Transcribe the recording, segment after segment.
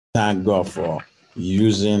Thank God for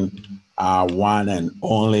using our one and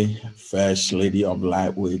only First Lady of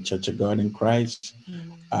Lightweight Church of God in Christ,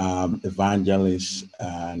 evangelist,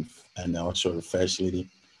 and also the First Lady,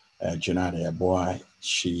 Junani Boy.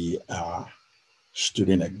 She stood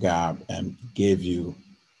in the gap and gave you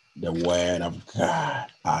the word of God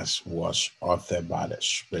as was authored by the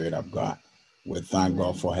Spirit of God. We thank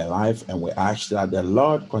God for her life and we ask that the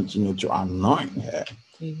Lord continue to anoint her,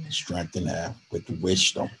 strengthen her with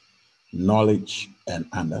wisdom, knowledge, and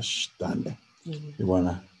understanding. You want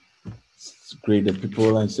to greet the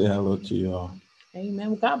people and say hello to you all.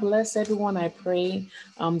 Amen. God bless everyone. I pray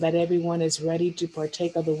that everyone is ready to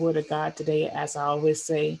partake of the Word of God today. As I always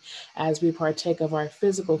say, as we partake of our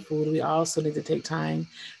physical food, we also need to take time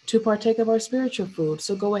to partake of our spiritual food.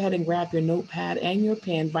 So go ahead and grab your notepad and your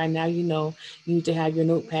pen. By now, you know you need to have your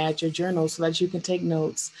notepad, your journal, so that you can take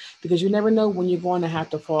notes, because you never know when you're going to have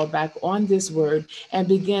to fall back on this Word and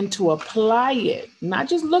begin to apply it. Not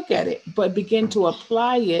just look at it, but begin to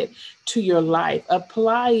apply it to your life.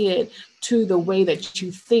 Apply it to the way that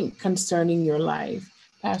you think concerning your life.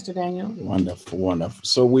 Pastor Daniel? Wonderful, wonderful.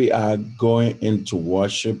 So we are going into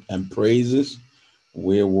worship and praises.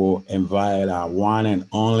 We will invite our one and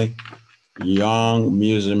only young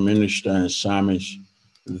music minister and psalmist,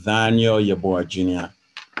 Daniel Yeboah Jr.,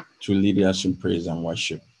 to lead us in praise and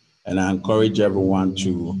worship. And I encourage everyone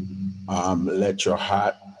to let your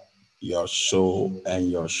heart, your soul,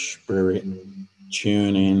 and your spirit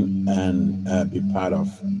tune in and be part of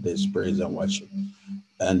this praise and worship.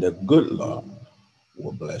 And the good Lord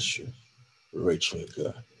will bless you richly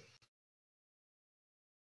good.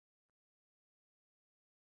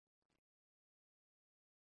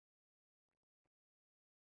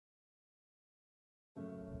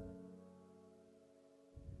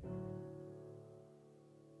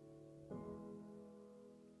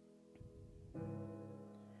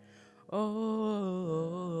 Oh,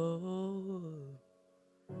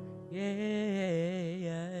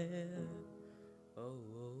 yeah. Oh,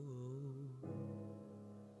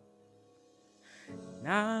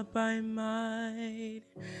 not by might,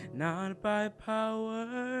 not by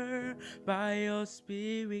power, by your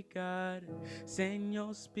spirit, God. Send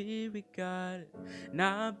your spirit, God.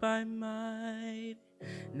 Not by might,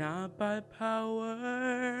 not by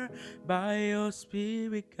power, by your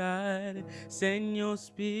spirit, God. Send your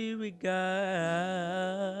spirit,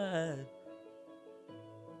 God.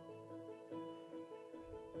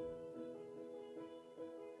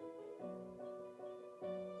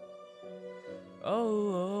 Oh.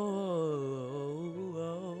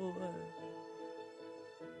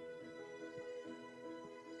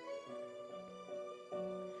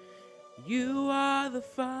 You are the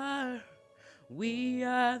fire, we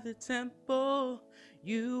are the temple.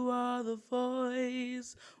 You are the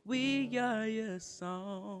voice, we are your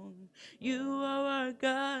song. You are our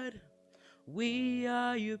God, we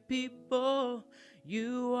are your people.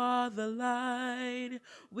 You are the light,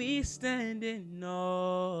 we stand in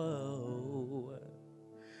awe.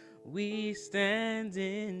 We stand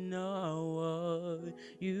in awe of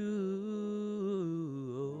you.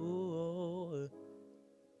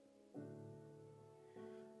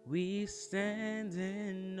 We stand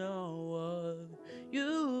in awe of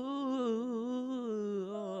you.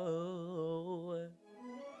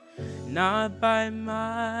 Not by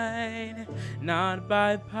might, not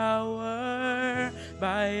by power,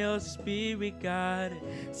 by your spirit, God.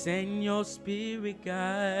 Send your spirit,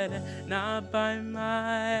 God. Not by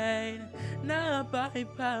might, not by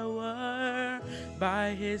power, by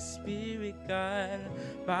his spirit, God.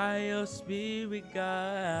 By your spirit,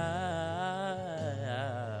 God.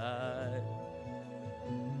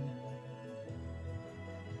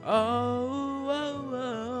 Oh.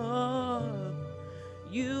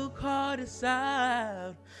 You called us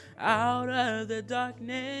out of the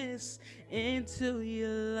darkness, into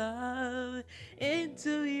your love,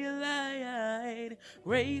 into your light.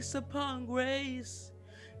 Grace upon grace,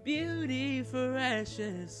 beauty for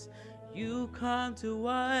ashes. You come to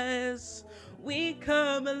us, we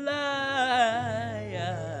come alive.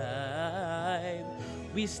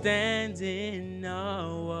 We stand in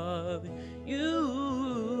awe of you.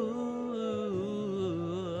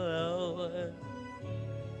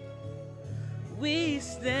 We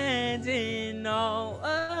stand in awe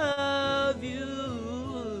of you.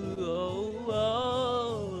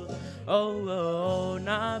 Oh,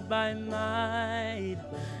 not by might,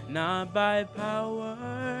 not by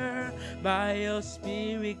power, by your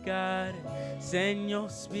Spirit, God. Send your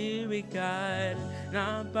Spirit, God,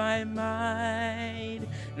 not by might,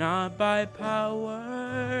 not by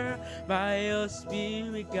power, by your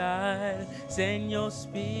Spirit, God. Send your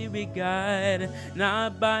Spirit, God,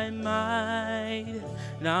 not by might,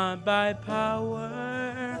 not by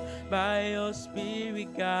power, by your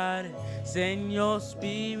Spirit, God. Send your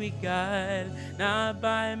Spirit, God, not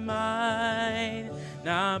by might,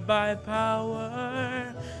 not by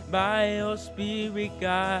power, by your Spirit,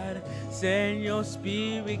 God. Send your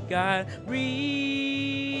Spirit, God.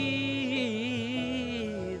 Breathe.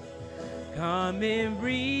 Come and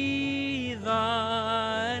breathe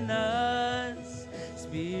on us.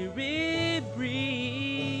 Spirit, breathe.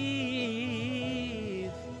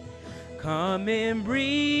 Come and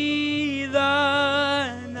breathe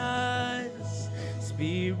on us.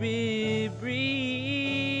 Spirit, breathe.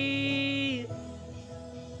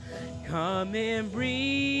 Come and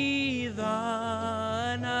breathe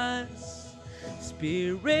on us.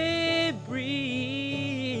 Spirit, breathe.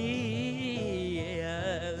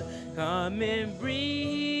 Come and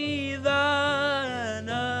breathe on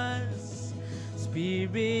us.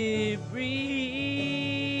 Spirit, breathe.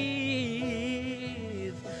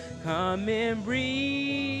 Come and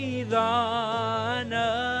breathe on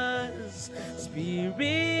us.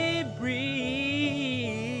 Spirit, breathe.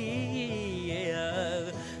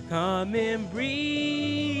 Come and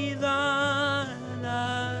breathe on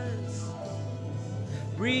us.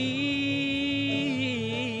 Breathe.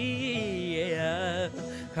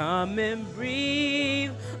 Come and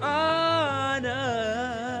breathe on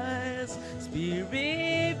us.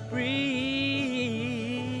 Spirit, breathe.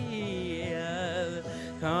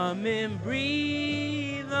 Come and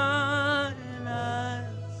breathe on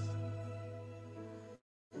us.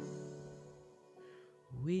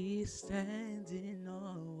 We stand in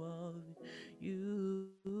awe of you.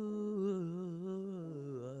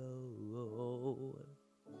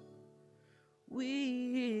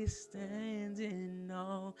 We stand in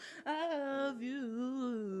awe of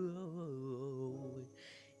you.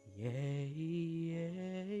 Yeah,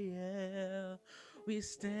 yeah, yeah. We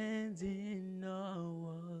stand in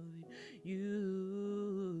awe of you.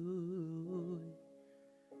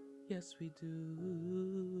 Yes, we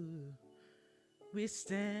do. We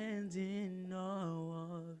stand in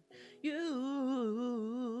awe of you.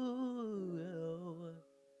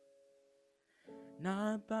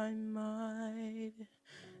 Not by might,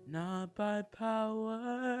 not by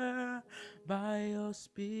power, by your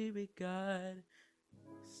Spirit, God.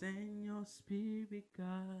 Send your Spirit,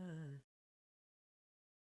 God.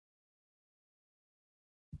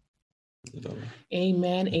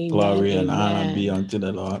 Amen. Amen. Glory and amen. honor be unto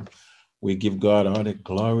the Lord. We give God all the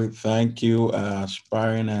glory. Thank you,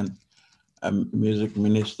 aspiring and music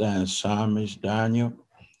minister and psalmist Daniel.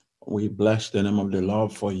 We bless the name of the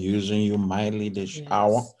Lord for using you mightily this Yes.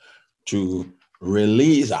 hour to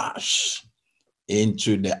release us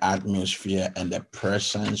into the atmosphere and the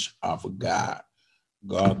presence of God.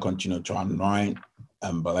 God continue to anoint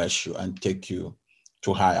and bless you and take you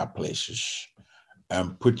to higher places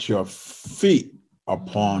and put your feet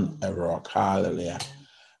upon a rock. Hallelujah.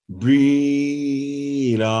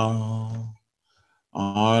 Breathe on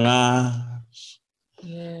us.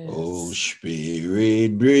 Yes. Oh,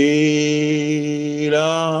 Spirit, breathe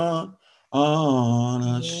on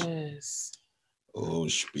us. Yes. Oh,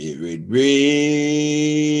 Spirit, breathe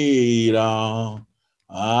on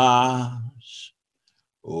us.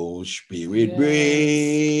 Oh, Spirit, Yes.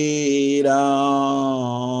 breathe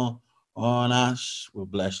on us. We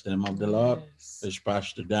bless the name of the Lord. Yes. It's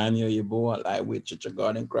Pastor Daniel Yeboah, Lightweight Church of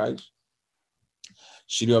God in Christ,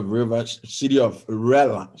 City of Rivers, City of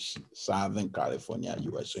Redlands, Southern California,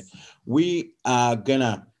 USA. We are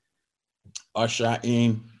gonna usher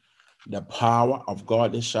in the power of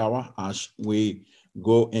God this hour as we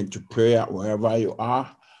go into prayer wherever you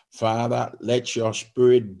are. Father, let your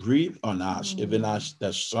spirit breathe on us, even as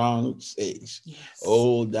the song says. Yes.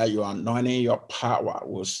 Oh, that your anointing, your power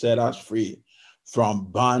will set us free from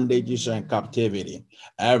bondages and captivity,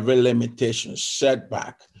 every limitation,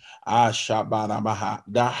 setback,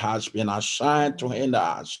 that has been assigned to hinder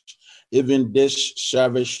us, even this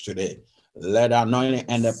service today. Let the anointing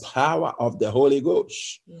and the power of the Holy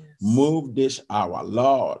Ghost move this hour,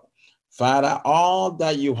 Lord. Father, all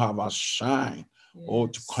that you have assigned,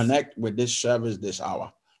 to connect with this service this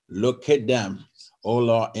hour, locate them, oh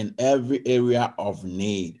Lord, in every area of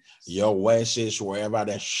need. Your word says, wherever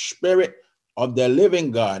the Spirit of the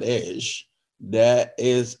living God is, there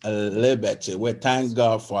is a liberty. We thank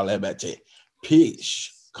God for liberty,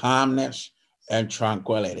 peace, calmness, and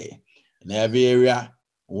tranquility in every area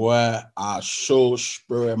where our soul,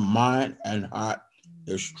 spirit, mind, and heart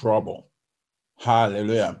is troubled.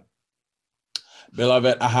 Hallelujah.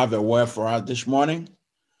 Beloved, I have a word for us this morning.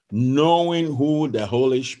 Knowing who the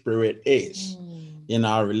Holy Spirit is in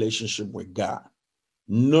our relationship with God.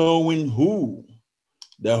 Knowing who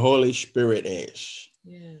the Holy Spirit is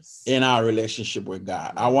in our relationship with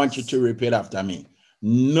God. I want you to repeat after me.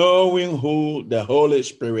 Knowing who the Holy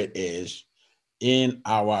Spirit is in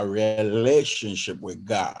our relationship with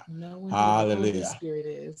God. Hallelujah. Holy Spirit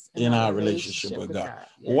is in our relationship with God.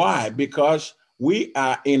 Why? Because we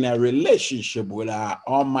are in a relationship with our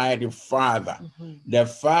Almighty Father, the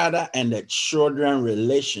Father and the children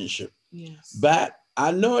relationship. But I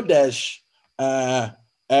know there's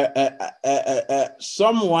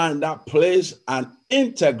someone that plays an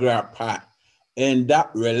integral part in that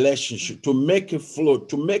relationship to make it flow,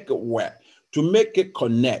 to make it work, to make it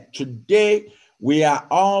connect. Today, we are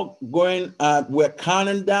all going, we're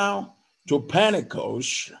counting down to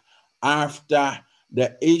Pentecost after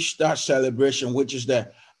the Easter celebration, which is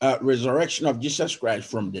the resurrection of Jesus Christ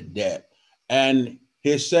from the dead. And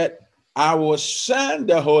he said, I will send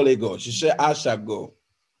the Holy Ghost. He said, I shall go.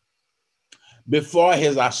 Before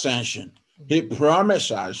his ascension, he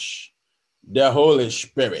promised us the Holy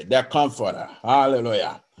Spirit, the Comforter.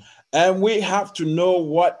 Hallelujah. And we have to know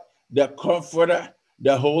what the Comforter,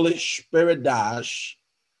 the Holy Spirit does,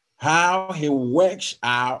 how he works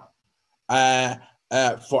out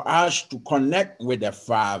for us to connect with the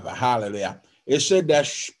Father. Hallelujah. It said the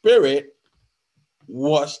Spirit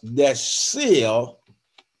was the seal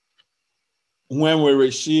when we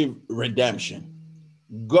receive redemption.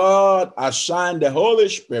 God assigned the Holy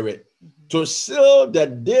Spirit to seal the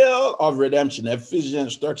deal of redemption.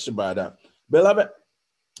 Ephesians talks about that. Beloved,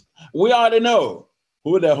 we already know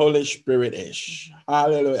who the Holy Spirit is.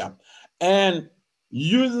 Hallelujah. And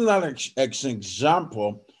using that as an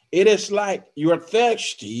example, it is like you're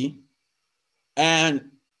thirsty and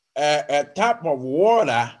a tap of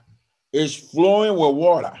water is flowing with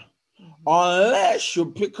water. Unless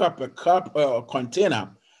you pick up a cup or a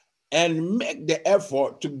container and make the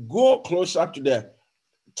effort to go closer to the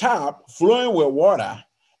tap flowing with water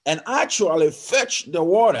and actually fetch the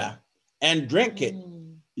water and drink it,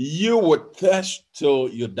 you would thirst till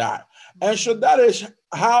you die. And so that is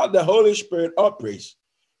how the Holy Spirit operates.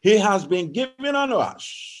 He has been given unto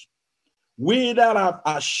us. We that have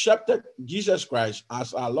accepted Jesus Christ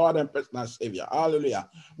as our Lord and personal Savior. Hallelujah.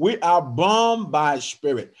 We are born by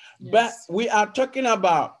Spirit. But we are talking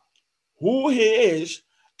about who he is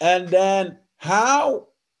and then how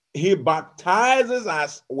he baptizes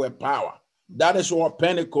us with power. That is what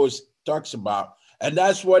Pentecost talks about. And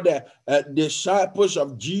that's what the disciples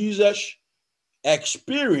of Jesus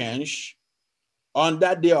experienced on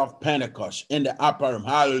that day of Pentecost in the upper room.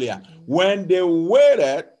 Hallelujah. When they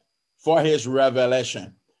waited for his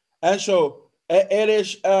revelation. And so it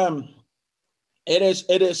is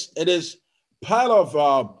part of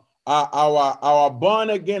our born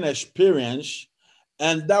again experience,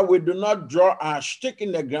 and that we do not draw our stick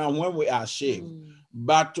in the ground when we are saved,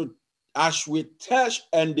 but as we test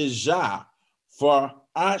and desire for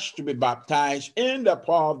us to be baptized in the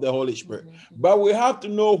power of the Holy Spirit. But we have to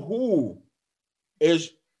know who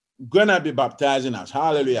is gonna be baptizing us.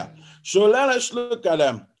 Hallelujah. So let us look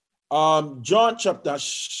at John chapter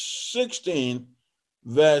 16,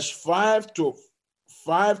 verse 5 to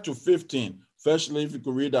 15. Firstly, if you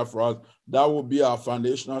could read that for us, that will be our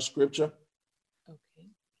foundational scripture. Okay.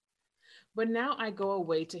 But now I go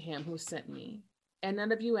away to him who sent me, and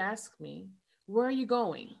none of you ask me, where are you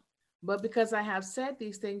going? But because I have said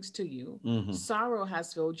these things to you, sorrow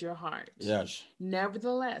has filled your heart. Yes.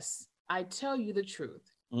 Nevertheless, I tell you the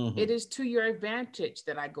truth. It is to your advantage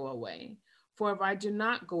that I go away. For if I do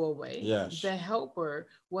not go away, the helper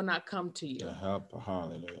will not come to you. The helper,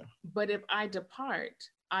 hallelujah. But if I depart,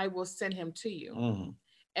 I will send him to you.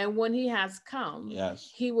 And when he has come,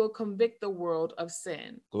 he will convict the world of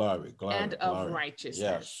sin, glory, and of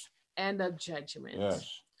righteousness, and of judgment,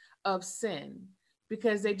 of sin,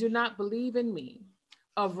 because they do not believe in me,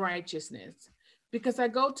 of righteousness, because I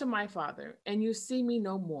go to my Father, and you see me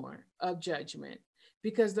no more, of judgment,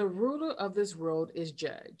 because the ruler of this world is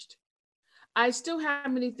judged. I still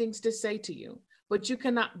have many things to say to you, but you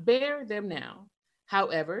cannot bear them now.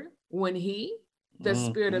 However, when he, the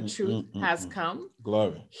Spirit of truth, has come,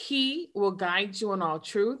 glory, he will guide you in all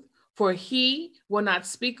truth, for he will not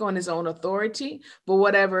speak on his own authority, but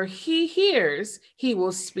whatever he hears, he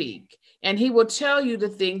will speak, and he will tell you the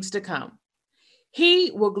things to come.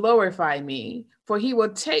 He will glorify me, for he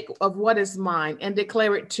will take of what is mine and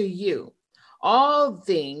declare it to you. All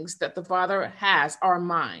things that the Father has are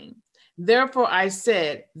mine. Therefore I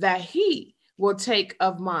said that he will take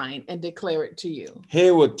of mine and declare it to you.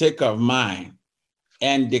 He will take of mine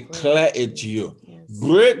and declare it to you. Yes.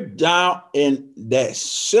 Break down in the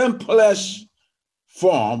simplest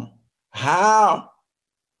form how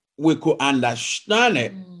we could understand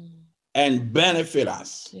it and benefit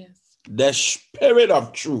us. Yes. The spirit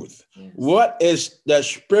of truth. Yes. What is the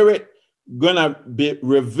spirit gonna be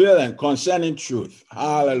revealing concerning truth?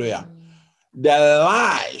 Hallelujah. The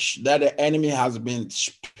lies that the enemy has been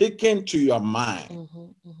speaking to your mind,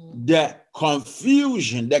 the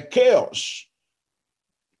confusion, the chaos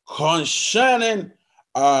concerning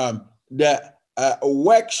the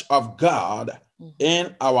works of God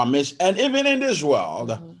in our midst, and even in this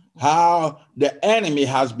world, how the enemy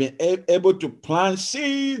has been able to plant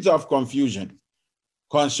seeds of confusion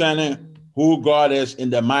concerning who God is in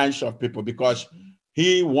the minds of people, because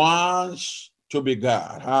he wants to be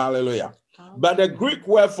God. Hallelujah. But the Greek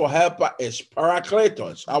word for helper is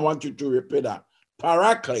parakletos. I want you to repeat that.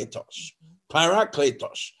 Parakletos.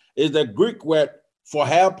 Parakletos is the Greek word for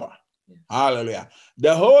helper. Hallelujah.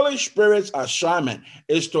 The Holy Spirit's assignment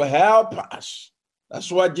is to help us.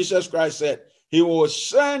 That's what Jesus Christ said. He will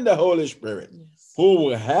send the Holy Spirit who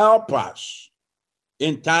will help us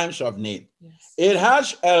in times of need. It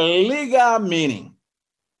has a legal meaning.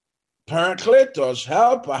 Parakletos,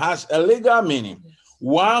 helper, has a legal meaning.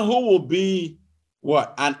 One who will be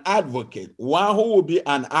what? An advocate. One who will be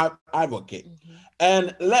an advocate.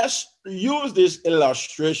 And let's use this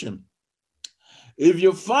illustration. If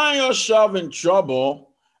you find yourself in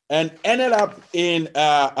trouble and ended up in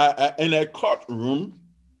a courtroom,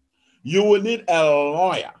 you will need a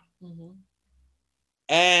lawyer.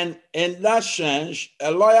 And in that sense, a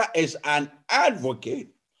lawyer is an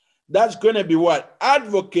advocate that's going to be what?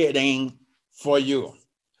 Advocating for you.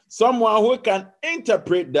 Someone who can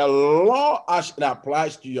interpret the law as it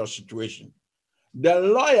applies to your situation. The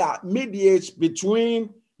lawyer mediates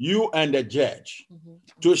between you and the judge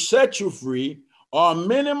to set you free or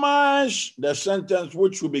minimize the sentence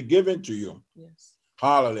which will be given to you.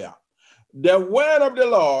 Hallelujah. The word of the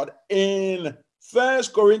Lord in 1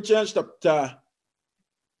 Corinthians chapter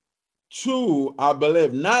 2, I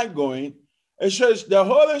believe, not going, it says the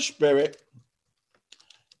Holy Spirit,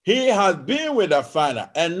 he has been with the Father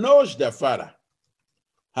and knows the Father.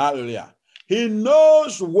 Hallelujah. He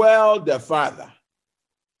knows well the Father.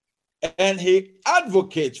 And he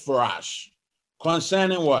advocates for us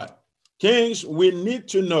concerning what? Things we need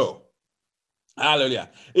to know. Hallelujah.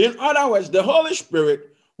 In other words, the Holy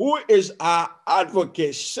Spirit, who is our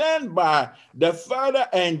advocate, sent by the Father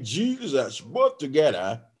and Jesus both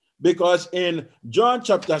together, because in John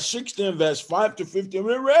chapter 16, verse 5 to 15,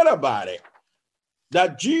 we read about it,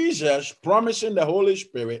 that Jesus promising the Holy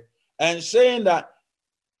Spirit and saying that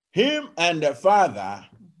him and the Father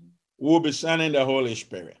will be sending the Holy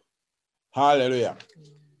Spirit. Hallelujah.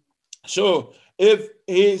 So if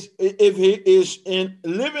he is in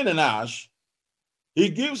living in us, he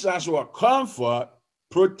gives us what? Comfort,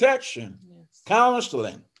 protection,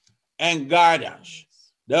 counseling, and guidance.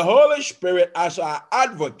 The Holy Spirit, as our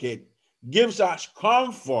advocate, gives us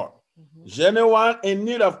comfort. Is anyone in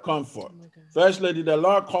need of comfort? First Lady, the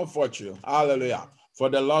Lord comfort you. Hallelujah. For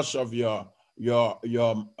the loss of your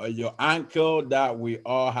uncle that we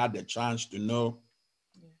all had the chance to know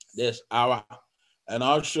this hour. And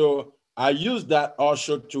also, I use that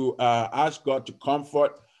also to ask God to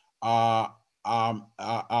comfort our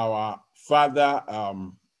father,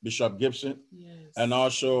 Bishop Gibson, and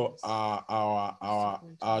also our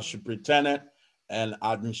superintendent and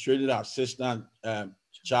administrative assistant,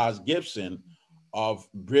 Charles Gibson of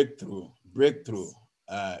Breakthrough,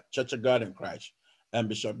 Church of God in Christ. And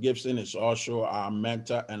Bishop Gibson is also our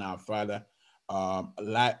mentor and our father,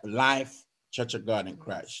 Life Church of God in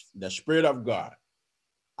Christ. The Spirit of God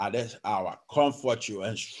at this hour comfort you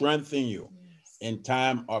and strengthen you in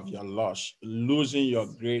time of your loss, losing your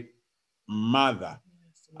great mother.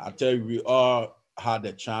 I tell you, we all had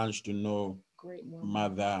the chance to know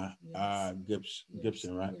Mother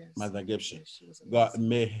Gibson, right? Mother Gibson. God,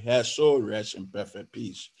 may her soul rest in perfect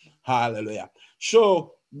peace. Hallelujah.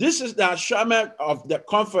 So this is the assurance of the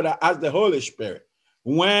Comforter as the Holy Spirit.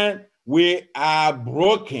 When we are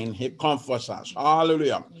broken, he comforts us.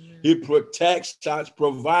 Hallelujah. He protects us,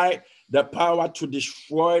 provide the power to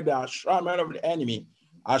destroy the assignment of the enemy,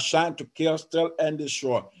 assigned to kill, steal, and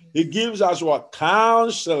destroy. He gives us what?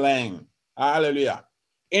 Counseling. Hallelujah.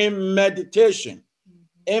 In meditation.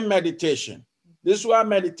 In meditation. This is why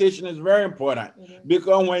meditation is very important.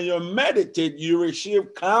 Because when you meditate, you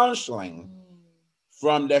receive counseling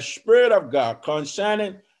from the Spirit of God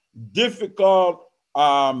concerning difficult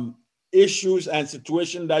issues and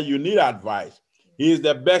situations that you need advice, he is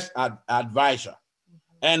the best advisor.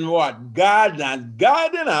 And what?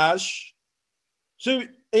 Guiding us. See,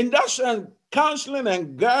 in that sense, counseling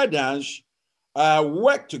and guidance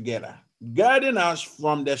work together, guiding us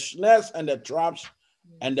from the snares and the traps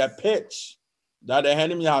and the pits that the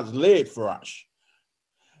enemy has laid for us.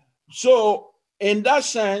 So, in that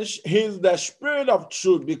sense, he's the spirit of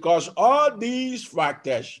truth, because all these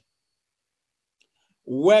factors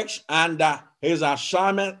works under his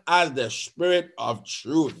assignment as the spirit of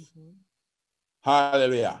truth.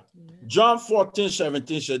 Hallelujah. John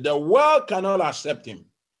 14:17 said, the world cannot accept him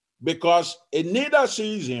because it neither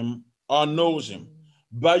sees him or knows him.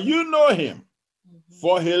 But you know him,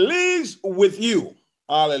 for he lives with you.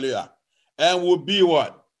 Hallelujah. And will be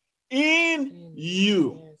what? In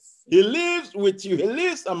you. Yes. He lives with you. He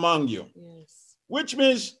lives among you. Yes. Which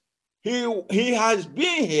means he has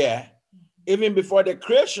been here even before the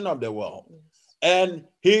creation of the world. Yes. And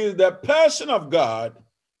he is the person of God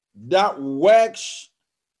that works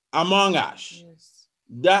among us, yes,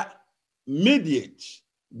 that mediates,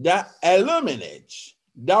 that illuminates,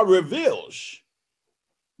 that reveals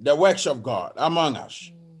the works of God among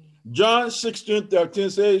us. John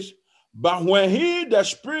 16:13 says, but when he, the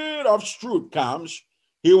spirit of truth, comes,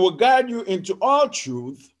 he will guide you into all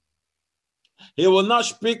truth. He will not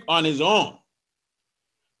speak on his own.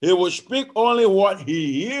 He will speak only what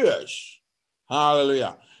he hears.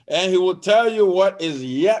 Hallelujah. And he will tell you what is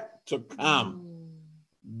yet to come.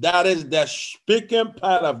 That is the speaking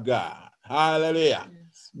part of God. Hallelujah.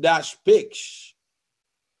 Yes. That speaks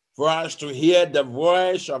for us to hear the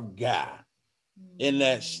voice of God in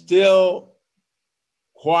a still,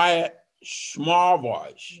 quiet, small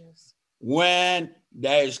voice. Yes. When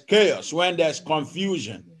there is chaos, when there's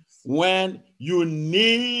confusion, yes, when you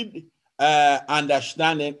need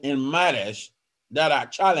understanding in matters that are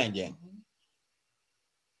challenging,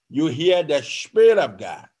 you hear the Spirit of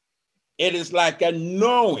God. It is like a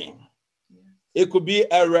knowing. It could be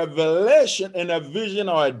a revelation in a vision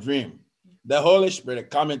or a dream. The Holy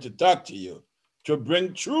Spirit coming to talk to you, to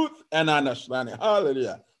bring truth and understanding.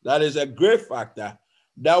 Hallelujah. That is a great factor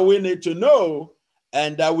that we need to know,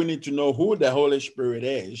 and that we need to know who the Holy Spirit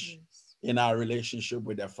is in our relationship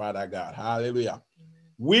with the Father God. Hallelujah.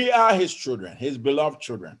 We are his children, his beloved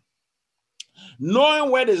children.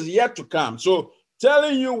 Knowing what is yet to come. So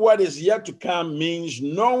telling you what is yet to come means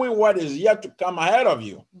knowing what is yet to come ahead of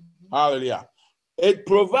you. Hallelujah. It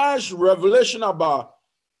provides revelation about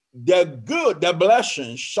the good, the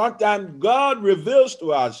blessings. Sometimes God reveals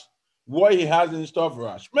to us what he has in store for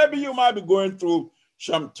us. Maybe you might be going through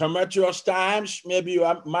some tumultuous times. Maybe you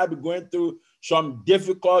might be going through some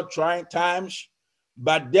difficult, trying times.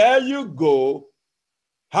 But there you go,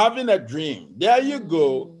 having a dream. There you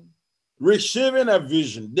go, receiving a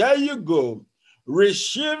vision. There you go,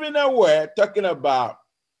 receiving a word talking about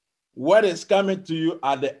what is coming to you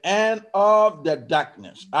at the end of the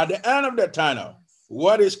darkness, at the end of the tunnel,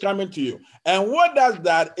 what is coming to you. And what does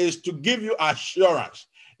that is to give you assurance,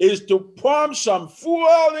 is to pump some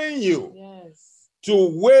fuel in you, yes,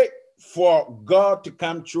 to wait for God to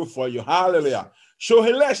come true for you. Hallelujah. So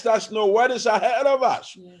he lets us know what is ahead of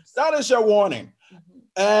us. Yes. That is a warning.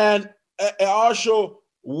 And also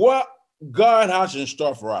what God has in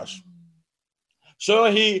store for us. So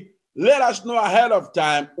he let us know ahead of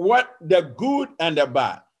time what the good and the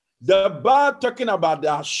bad. The bad, talking about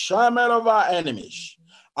the assignment of our enemies.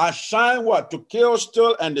 Assigned what? To kill,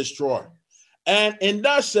 steal, and destroy. And in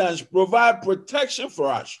that sense, provide protection for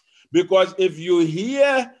us. Because if you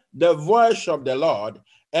hear the voice of the Lord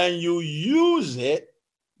and you use it,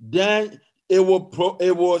 then it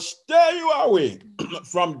will steer you away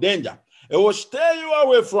from danger. It will steer you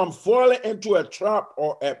away from falling into a trap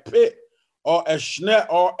or a pit or a snare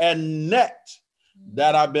or a net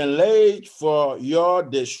that have been laid for your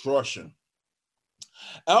destruction.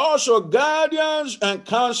 And also guidance and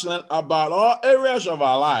counseling about all areas of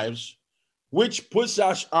our lives, which puts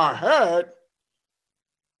us ahead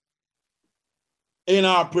in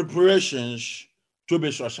our preparations to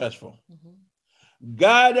be successful.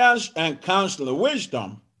 Guidance and counseling,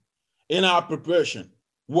 wisdom in our preparation.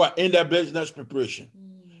 What? In the business preparation,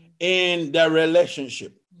 in the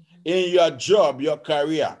relationship, in your job, your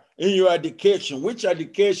career, in your education. Which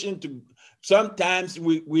education to? Sometimes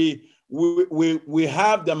we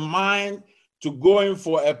have the mind to go in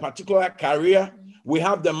for a particular career. We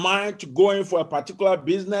have the mind to go in for a particular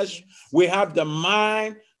business. We have the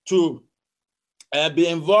mind to be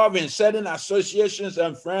involved in certain associations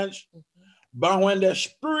and friends. But when the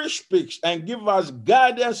Spirit speaks and gives us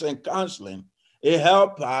guidance and counseling, it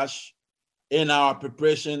helps us in our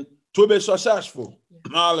preparation to be successful.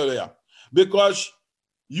 Hallelujah. because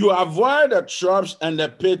you avoid the traps and the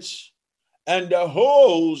pits and the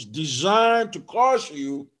holes designed to cause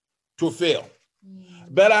you to fail.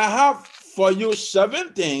 But I have for you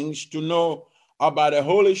 7 things to know about the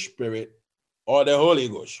Holy Spirit or the Holy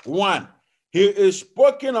Ghost. 1, he is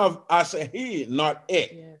spoken of as a he, not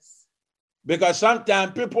it. Yes. Because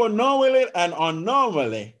sometimes people knowingly and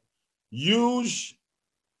unknowingly use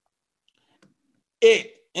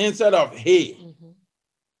it instead of he. Mm-hmm.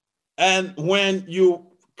 And when you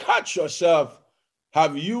catch yourself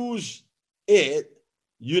have used it,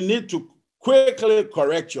 you need to quickly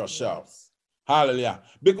correct yourself. Yes. Hallelujah.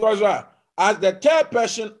 Because as the third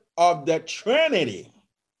person of the Trinity,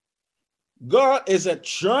 God is a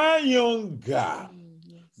triune God.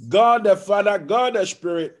 Yes. God the Father, God the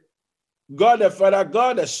Spirit, God the Father,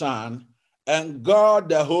 God the Son, and God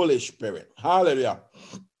the Holy Spirit. Hallelujah.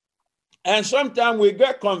 And sometimes we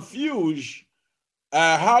get confused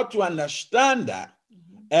how to understand that.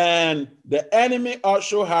 Mm-hmm. And the enemy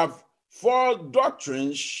also have false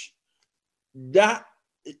doctrines that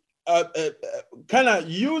kind of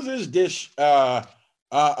uses this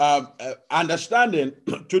understanding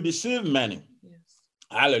to deceive many. Yes.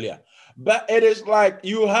 Hallelujah. But it is like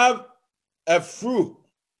you have a fruit.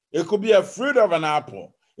 It could be a fruit of an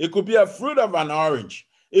apple. It could be a fruit of an orange.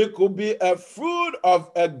 It could be a fruit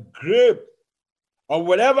of a grape or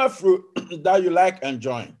whatever fruit that you like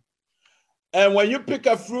enjoying. And when you pick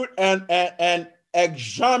a fruit and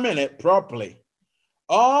examine it properly,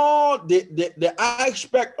 all the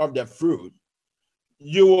aspect of the fruit,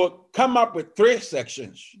 you will come up with 3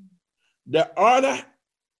 sections. The other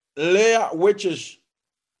layer, which is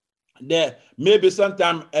the maybe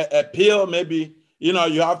sometimes a peel, maybe you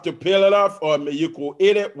have to peel it off, or you could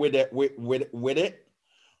eat it with it with it,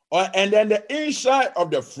 and then the inside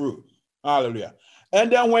of the fruit. Hallelujah.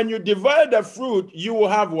 And then when you divide the fruit, you will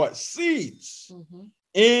have what? Seeds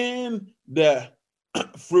in the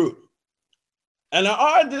fruit. And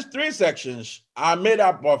all these 3 sections are made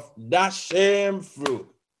up of that same fruit.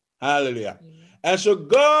 Hallelujah. And so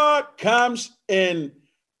God comes in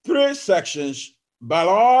 3 sections, but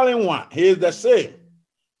all in one. He is the same.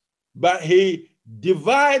 But he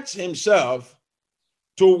divides himself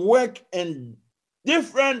to work in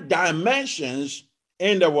different dimensions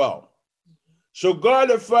in the world. So God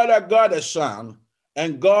the Father, God the Son,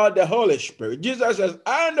 and God the Holy Spirit. Jesus says,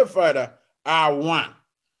 I and the Father are one.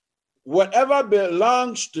 Whatever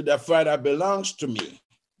belongs to the Father belongs to me.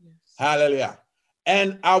 Yes. Hallelujah.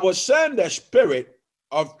 And I will send the Spirit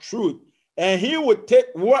of truth, and he will take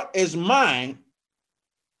what is mine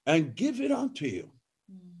and give it unto you.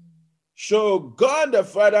 So God the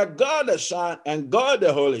Father, God the Son, and God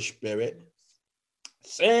the Holy Spirit,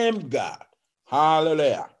 same God.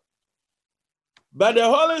 Hallelujah. But the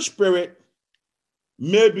Holy Spirit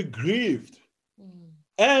may be grieved.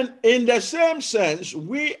 And in the same sense,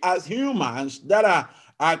 we as humans that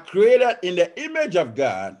are created in the image of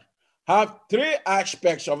God have 3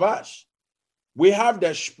 aspects of us. We have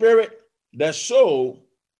the spirit, the soul,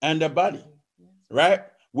 and the body, right?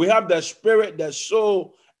 We have the spirit, the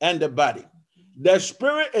soul, and the body. The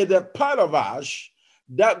spirit is the part of us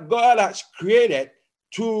that God has created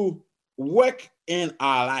to work in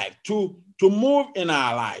our life, to move in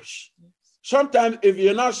our lives. Sometimes if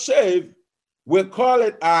you're not saved, we call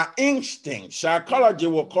it our instinct. Psychology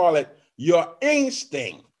will call it your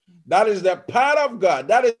instinct. That is the part of God.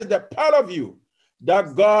 That is the part of you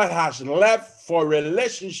that God has left for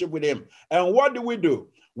relationship with him. And what do?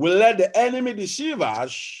 We let the enemy deceive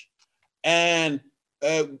us, and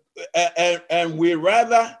we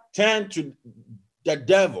rather turn to the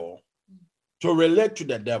devil to relate to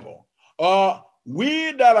the devil. Or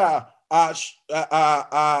we that are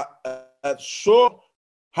so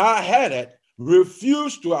hard-headed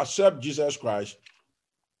refuse to accept Jesus Christ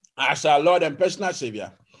as our Lord and personal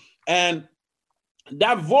Savior. And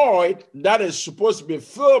that void that is supposed to be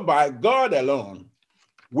filled by God alone,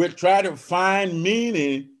 we try to find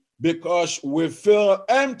meaning because we feel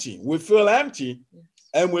empty. We feel empty,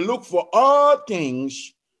 and we look for all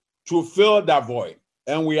things to fill that void.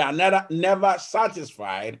 And we are never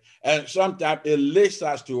satisfied. And sometimes it leads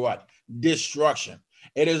us to what? Destruction.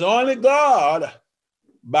 It is only God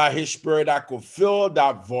by his Spirit that could fill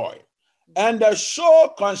that void. And the soul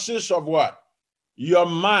consists of what? Your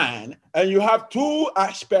mind. And you have 2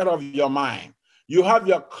 aspects of your mind. You have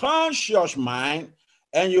your conscious mind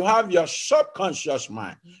and you have your subconscious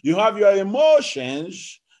mind. You have your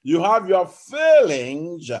emotions, you have your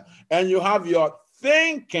feelings, and you have your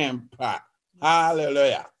thinking part.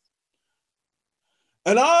 Hallelujah.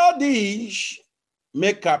 And all these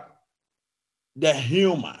make up the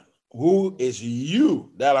human. who is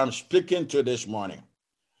you that I'm speaking to this morning.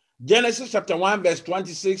 Genesis chapter 1, verse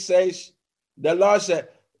 26 says, the Lord said,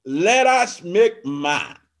 let us make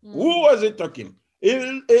man. Who was it talking?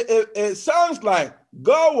 It sounds like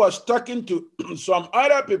God was talking to some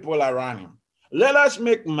other people around him. Let us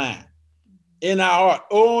make man in our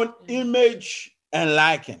own image and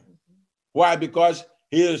liking. Why? Because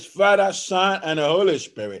he is Father, Son, and the Holy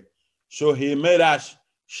Spirit. So he made us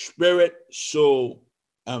spirit, soul,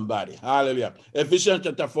 and body. Hallelujah. Ephesians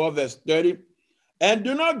chapter 4, verse 30. And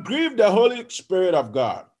do not grieve the Holy Spirit of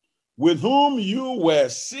God, with whom you were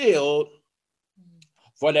sealed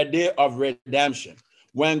for the day of redemption.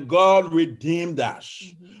 When God redeemed us,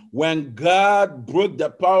 when God broke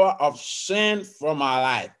the power of sin from our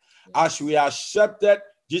life, as we accepted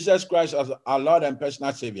Jesus Christ as our Lord and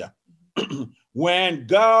personal Savior, when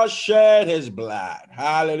God shed his blood,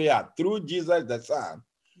 hallelujah, through Jesus the Son,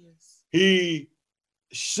 he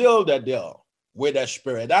sealed the deal with the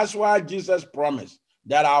Spirit. That's why Jesus promised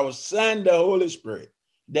that I will send the Holy Spirit,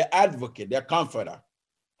 the advocate, the comforter,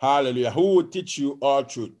 hallelujah, who will teach you all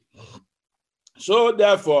truth. So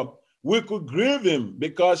therefore, we could grieve him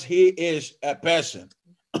because he is a person.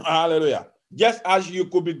 Hallelujah. Just as you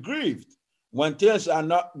could be grieved when things are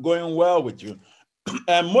not going well with you.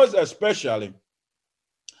 And most especially,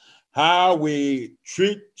 how we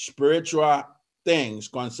treat spiritual things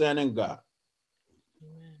concerning God.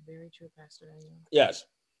 Amen. Very true, Pastor. Yes.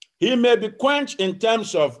 He may be quenched in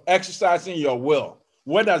terms of exercising your will.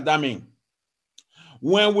 What does that mean?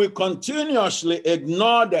 When we continuously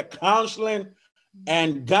ignore the counseling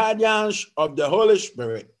and guidance of the Holy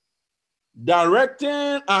Spirit,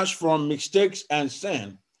 directing us from mistakes and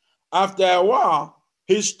sin, after a while,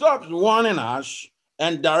 he stops warning us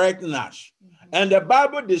and directing us. And the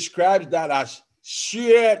Bible describes that as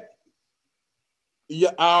shared.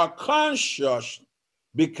 Our conscience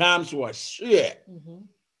becomes what? Shared.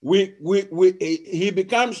 He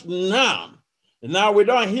becomes numb. Now we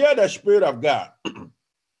don't hear the Spirit of God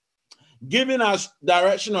giving us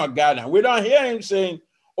direction or guidance. We don't hear him saying,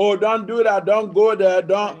 oh, don't do that, don't go there,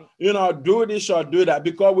 don't, do this or do that,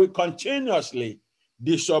 because we continuously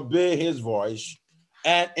disobey his voice.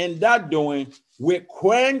 And in that doing, we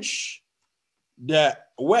quench the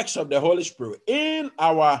works of the Holy Spirit in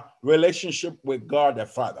our relationship with God the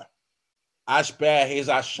Father, as per his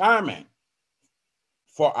assignment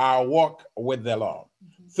for our walk with the Lord.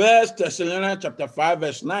 1 Thessalonians chapter 5,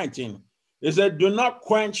 verse 19, it said, do not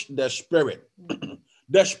quench the Spirit.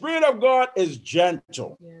 The Spirit of God is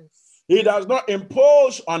gentle. Yes. He does not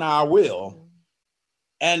impose on our will.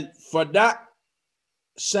 And for that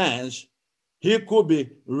sense, he could be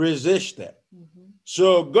resisted.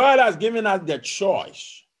 So God has given us the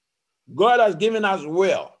choice. God has given us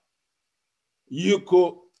will. You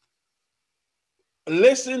could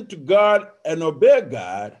listen to God and obey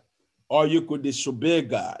God, or you could disobey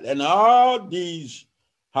God. And all these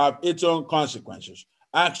have its own consequences.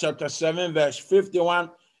 Acts chapter 7, verse 51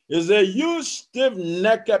 is a you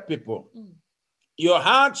stiff-necked people. Your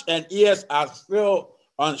hearts and ears are still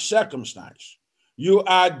uncircumcised. You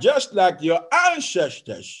are just like your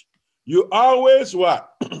ancestors. You always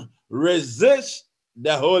what? Resist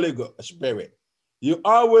the Holy Spirit. You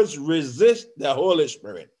always resist the Holy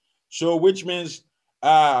Spirit. So which means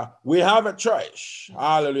we have a choice,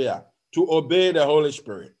 hallelujah, to obey the Holy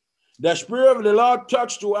Spirit. The Spirit of the Lord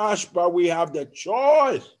talks to us, but we have the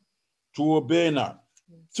choice to obey not.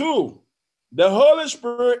 2, the Holy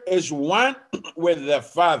Spirit is one with the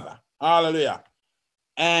Father, hallelujah,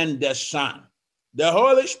 and the Son. The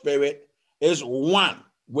Holy Spirit is one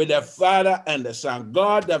with the Father and the Son.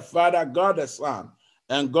 God the Father, God the Son,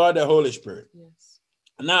 and God the Holy Spirit. Yes.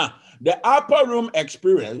 Now, the upper room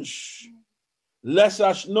experience lets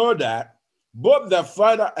us know that both the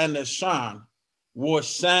Father and the Son will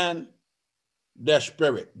send the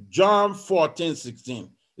Spirit. John 14:16.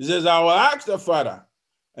 It says, I will ask the Father,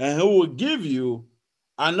 and he will give you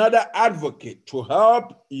another advocate to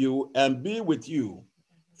help you and be with you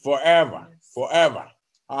forever, forever.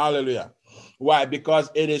 Hallelujah. Why? Because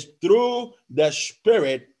it is through the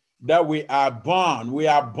Spirit that we are born. We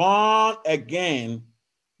are born again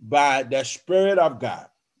by the Spirit of God.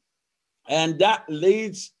 And that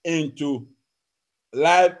leads into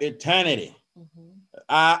life eternity.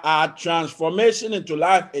 Our transformation into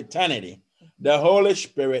life eternity. The Holy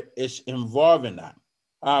Spirit is involved in that.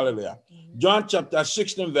 Hallelujah. John chapter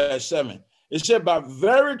 16, verse 7. It said, but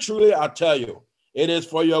very truly I tell you, it is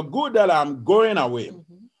for your good that I'm going away.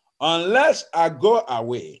 Unless I go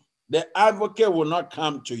away, the advocate will not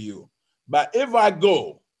come to you. But if I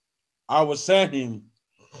go, I will send him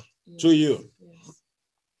to you.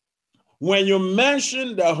 when you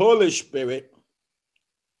mention the Holy Spirit,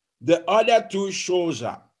 the other two shows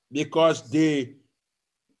up because they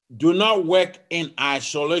do not work in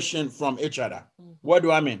isolation from each other. Mhm. What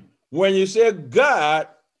do I mean? When you say God,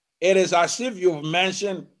 it is as if you've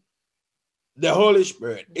mentioned the Holy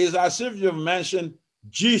Spirit. It's as if you've mentioned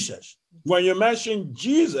Jesus. When you mention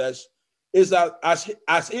Jesus, it's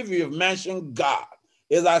as if you've mentioned God.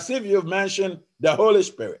 It's as if you've mentioned the Holy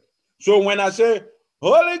Spirit. So when I say,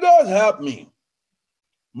 Holy Ghost, help me,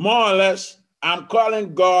 more or less, I'm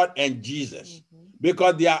calling God and Jesus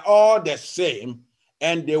because they are all the same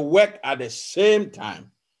and they work at the same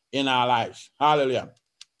time in our lives. Hallelujah.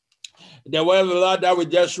 The word of the Lord that we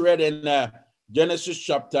just read in Genesis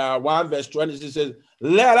chapter 1, verse 26 says,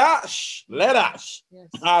 let us. Yes.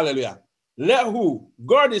 Hallelujah. Let who?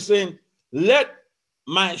 God is saying, let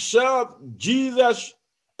myself, Jesus,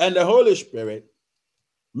 and the Holy Spirit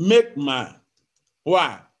make man.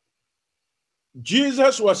 Why?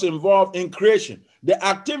 Jesus was involved in creation. The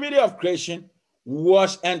activity of creation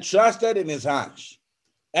was entrusted in his hands.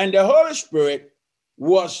 And the Holy Spirit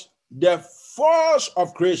was the force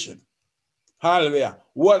of creation. Hallelujah.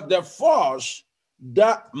 Was the force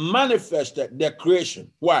that manifested the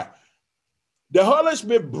creation. Why? The Holy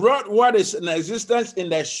Spirit brought what is in existence in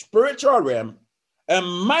the spiritual realm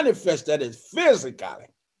and manifested it physically.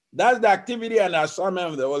 That's the activity and assignment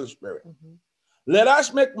of the Holy Spirit. Mhm. Let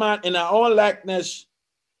us make man in our own likeness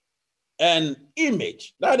and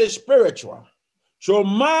image. That is spiritual. So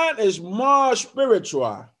man is more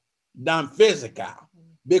spiritual than physical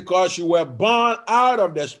because you were born out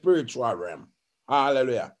of the spiritual realm.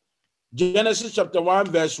 Hallelujah. Genesis chapter 1,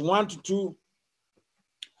 verse 1 to 2.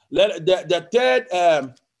 The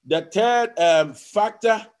third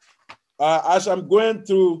factor, as I'm going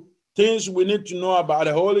through things we need to know about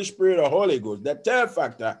the Holy Spirit or Holy Ghost, the third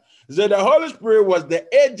factor is that the Holy Spirit was the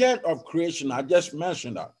agent of creation. I just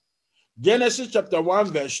mentioned that. Genesis chapter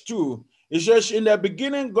 1, verse 2, it says, in the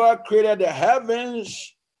beginning, God created the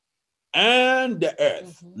heavens and the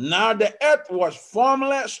earth. Now the earth was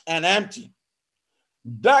formless and empty.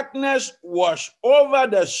 Darkness was over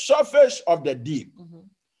the surface of the deep.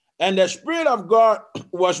 And the Spirit of God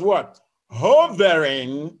was what?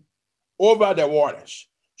 Hovering over the waters.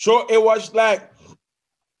 So it was like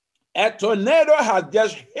a tornado had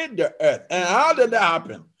just hit the earth. And how did that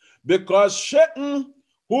happen? Because Satan,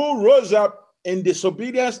 who rose up in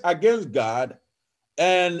disobedience against God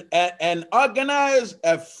and organized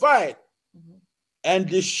a fight and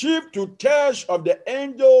deceived two thirds of the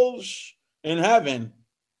angels in heaven,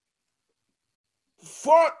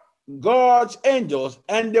 fought God's angels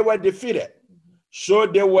and they were defeated. So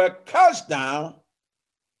they were cast down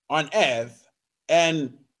on earth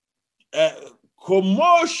and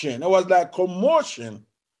commotion, it was like commotion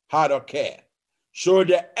had occurred. So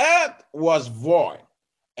the earth was void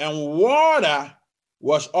and water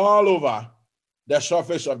was all over the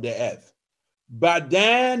surface of the earth. But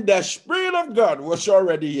then the Spirit of God was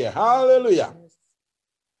already here. Hallelujah.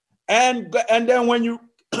 And then when you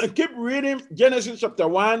keep reading Genesis chapter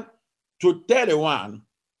 1 to 31,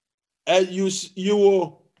 and you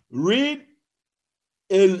will read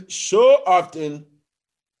it so often,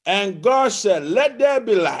 and God said, let there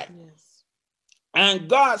be light. Yes. And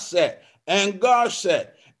God said, and God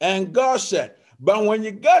said, and God said. But when you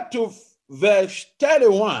get to verse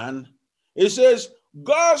 31, it says,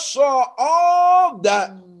 God saw all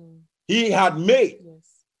that he had made.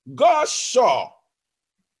 Yes. God saw.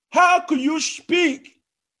 How could you speak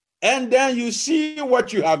and then you see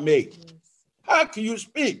what you have made? Yes. How can you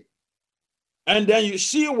speak and then you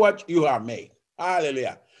see what you have made?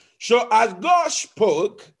 Hallelujah. So as God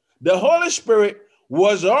spoke, the Holy Spirit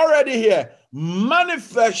was already here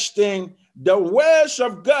manifesting the words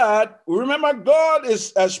of God. Remember, God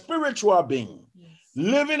is a spiritual being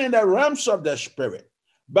living in the realms of the Spirit.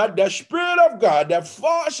 But the Spirit of God, the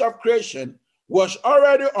force of creation, was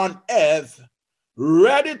already on earth,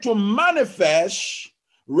 ready to manifest,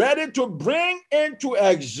 ready to bring into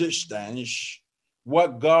existence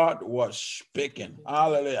what God was speaking.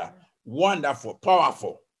 Hallelujah. Wonderful,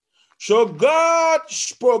 powerful. So God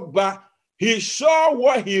spoke, but he saw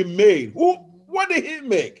what he made. What did he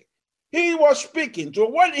make? He was speaking. So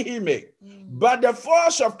what did he make? But the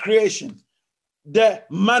force of creation, the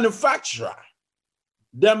manufacturer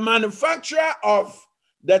of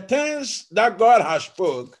the things that God has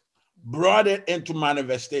spoke, brought it into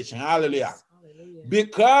manifestation. Hallelujah. Hallelujah.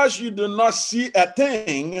 Because you do not see a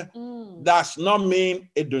thing, does not mean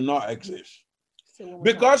it do not exist.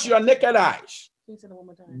 Because your naked eyes. Can you say that one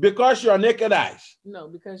more time? Because your naked eyes. No,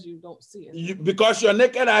 because you don't see it. Because your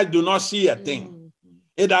naked eyes do not see a thing.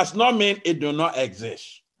 It does not mean it do not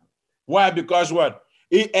exist. Why? Because what?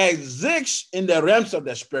 It exists in the realms of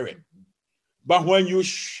the spirit. But when you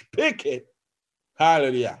speak it,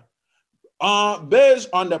 hallelujah, based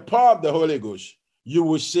on the power of the Holy Ghost, you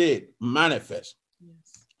will see it manifest.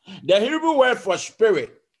 Yes. The Hebrew word for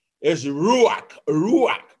spirit is ruach.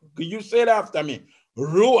 Ruach. Can you say that after me?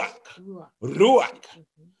 Ruach. Ruach. Ruach.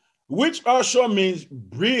 Mhm. Which also means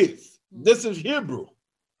breathe. This is Hebrew.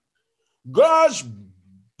 God's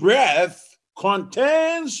breath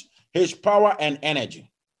contains his power and energy,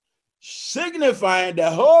 signifying the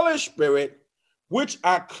Holy Spirit, which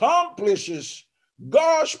accomplishes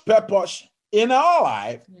God's purpose in our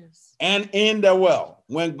life Yes. and in the world.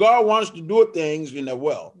 When God wants to do things in the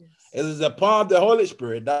world, Yes. it is the power of the Holy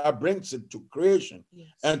Spirit that brings it to creation Yes.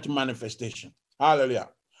 and to manifestation. Hallelujah.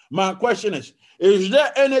 My question is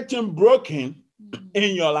there anything broken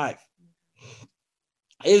in your life?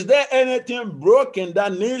 Is there anything broken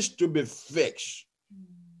that needs to be fixed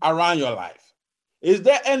around your life? Is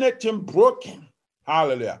there anything broken?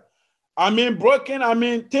 Hallelujah. Broken,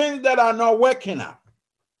 things that are not working out.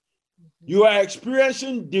 You are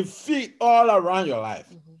experiencing defeat all around your life.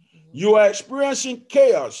 You are experiencing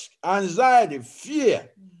chaos, anxiety, fear,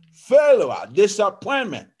 failure,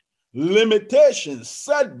 disappointment, limitation,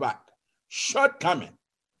 setback, shortcoming.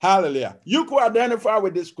 Hallelujah. You could identify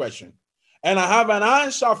with this question, and I have an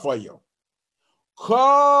answer for you.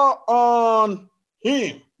 Call on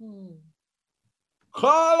him.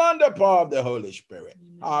 Call on the power of the Holy Spirit.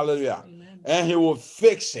 Amen. Hallelujah. Amen. And he will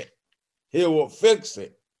fix it. He will fix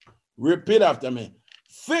it. Repeat after me.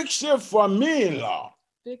 Fix it for me, Lord.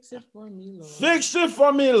 Fix it for me, Lord. Fix it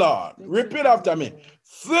for me, Lord. Fix it Repeat for after me, me. Lord.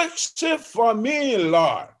 Fix it for me,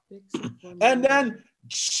 Lord. Fix it for me, And then Lord.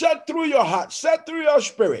 set through your heart, set through your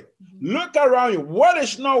spirit. Look around you. What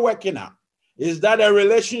is not working out? Is that a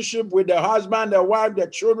relationship with the husband, the wife, the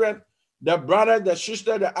children, the brother, the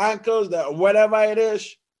sister, the uncles, the whatever it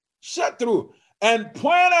is? Set through and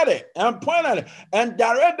point at it and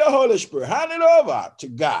direct the Holy Spirit. Hand it over to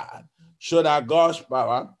God so that God's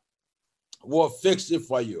power will fix it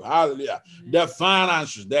for you. Hallelujah. The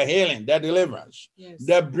finances, the healing, the deliverance, Yes.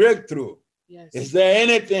 the breakthrough. Yes. Is there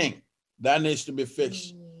anything that needs to be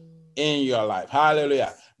fixed in your life?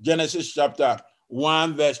 Hallelujah. Genesis chapter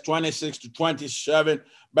 1, verse 26 to 27.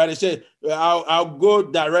 But it says, I'll go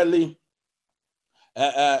directly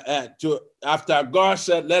to after God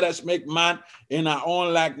said, let us make man in our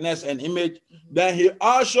own likeness and image. Then he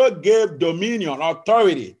also gave dominion,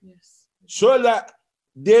 authority, Yes. so that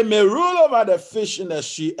they may rule over the fish in the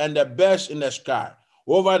sea and the birds in the sky,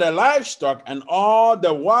 over the livestock and all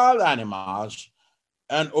the wild animals,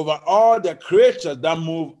 and over all the creatures that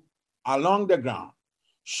move along the ground.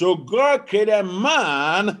 So God created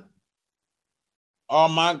man or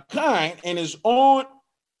mankind in his own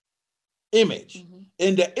image.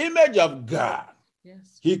 In the image of God,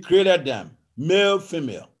 Yes. he created them, male,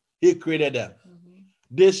 female. He created them.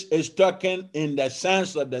 This is talking in the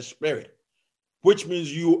sense of the spirit, which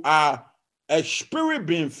means you are a spirit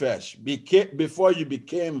being first before you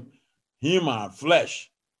became human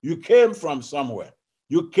flesh. You came from somewhere.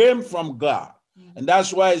 You came from God. And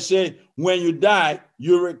that's why I say when you die,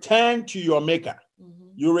 you return to your maker.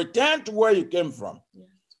 You return to where you came from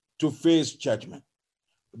to face judgment.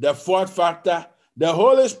 The fourth factor, the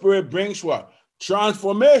Holy Spirit brings what?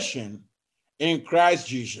 Transformation in Christ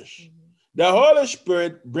Jesus. The Holy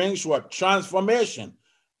Spirit brings what? Transformation.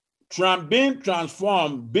 Being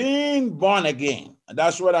transformed, being born again.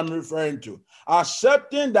 That's what I'm referring to.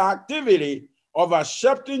 Accepting the activity of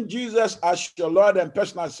accepting Jesus as your Lord and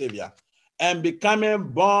personal Savior and becoming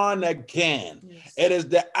born again. Yes. It is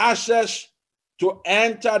the access to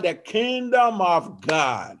enter the kingdom of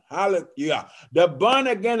God. Hallelujah. The born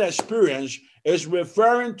again experience is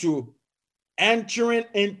referring to entering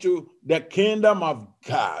into the kingdom of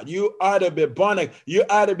God. You ought to be born again. You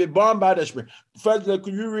ought to be born by the Spirit. First, could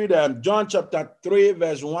you read John chapter 3,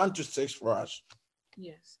 verse 1 to 6 for us?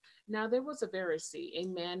 Yes. Now there was a Pharisee, a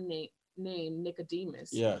man named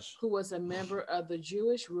Nicodemus, Yes. who was a member of the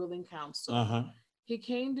Jewish ruling council. Uh-huh. He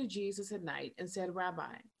came to Jesus at night and said,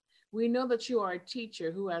 Rabbi, we know that you are a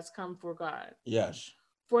teacher who has come for God. Yes.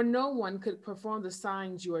 For no one could perform the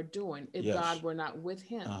signs you are doing if Yes. God were not with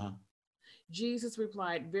him. Uh-huh. Jesus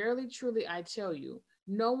replied, verily, truly, I tell you,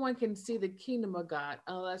 no one can see the kingdom of God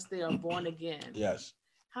unless they are born again. Yes.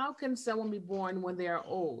 How can someone be born when they are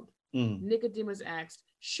old? Mm. Nicodemus asked,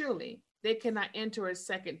 surely they cannot enter a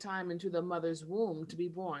second time into the mother's womb to be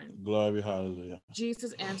born. Glory, hallelujah.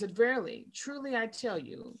 Jesus answered, verily, truly, I tell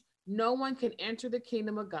you, no one can enter the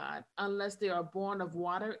kingdom of God unless they are born of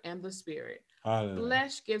water and the Spirit. Hallelujah.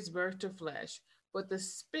 Flesh gives birth to flesh, But the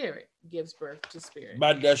Spirit gives birth to spirit.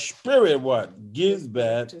 But the Spirit what? Gives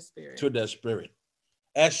birth to spirit. to the Spirit.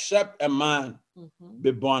 Except a man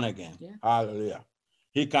be born again. Yeah. Hallelujah.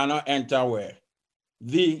 He cannot enter where?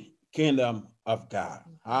 The kingdom of God.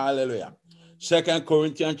 Hallelujah. 2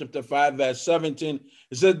 Corinthians chapter 5, verse 17.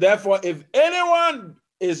 It says, therefore, if anyone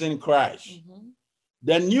is in Christ,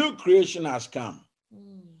 the new creation has come.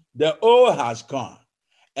 The old has gone,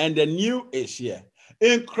 and the new is here.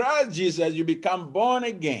 In Christ Jesus, you become born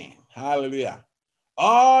again. Hallelujah.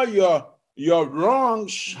 All your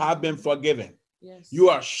wrongs have been forgiven. Yes. You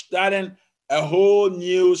are starting a whole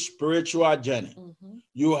new spiritual journey.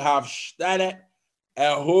 You have started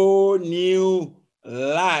a whole new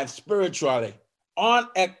life spiritually on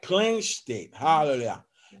a clean state. Hallelujah.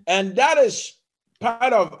 And that is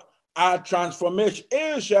part of our transformation.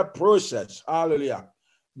 It is a process. Hallelujah.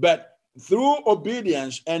 But through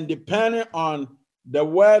obedience and depending on the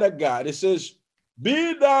word of God, it says,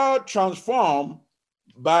 be thou transformed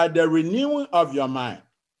by the renewing of your mind.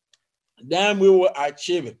 Then we will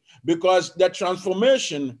achieve it. Because the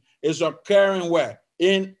transformation is occurring where?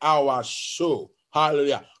 In our soul.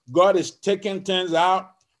 Hallelujah. God is taking things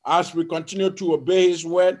out as we continue to obey his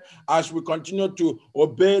word, as we continue to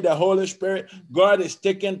obey the Holy Spirit. God is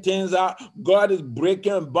taking things out. God is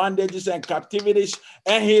breaking bondages and captivities,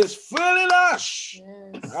 and he is filling us.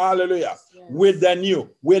 Yes. Hallelujah. Yes. With the new,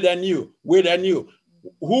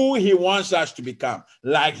 who he wants us to become,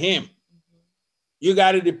 like him. You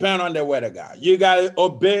got to depend on the word of God. You got to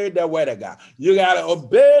obey the word of God. You got to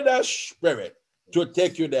obey the Spirit to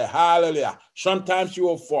take you there. Hallelujah. Sometimes you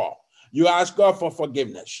will fall. You ask God for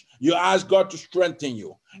forgiveness. You ask God to strengthen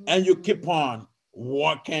you. And you keep on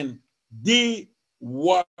walking the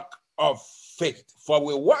work of faith. For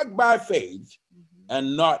we walk by faith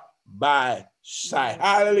and not by sight.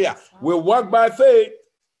 Hallelujah. We walk by faith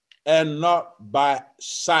and not by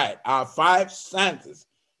sight. Our five senses.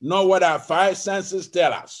 Know what our five senses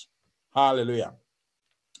tell us. Hallelujah.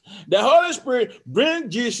 The Holy Spirit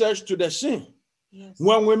brings Jesus to the scene. Yes.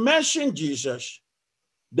 When we mention Jesus,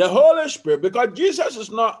 the Holy Spirit, because Jesus is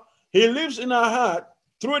not, he lives in our heart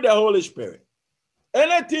through the Holy Spirit.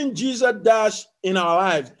 Anything Jesus does in our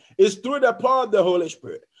lives is through the power of the Holy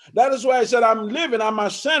Spirit. That is why I said, I'm leaving, I'm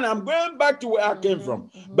ascending, I'm going back to where I came from.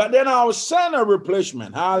 But then I'll send a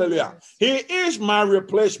replacement. Hallelujah. Yes. He is my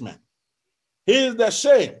replacement. He is the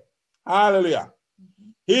same. Hallelujah.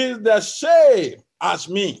 He is the same as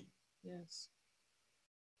me. Yes.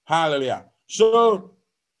 Hallelujah. So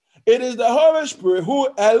it is the Holy Spirit who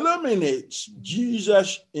illuminates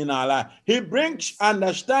Jesus in our life. He brings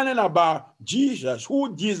understanding about Jesus,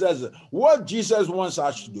 who Jesus is, what Jesus wants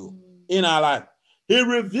us to do in our life. He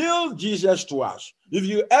reveals Jesus to us. If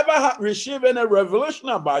you ever receive any revelation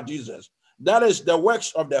about Jesus, that is the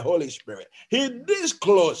works of the Holy Spirit. He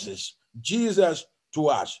discloses Jesus to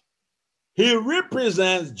us. He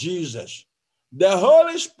represents Jesus. The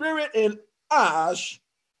Holy Spirit in us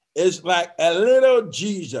is like a little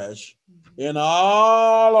Jesus in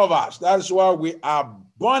all of us. That's why we are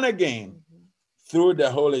born again through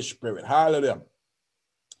the Holy Spirit. Hallelujah.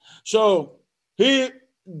 So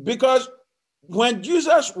because when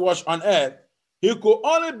Jesus was on earth, he could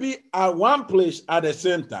only be at one place at the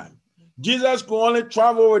same time. Jesus could only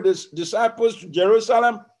travel with his disciples to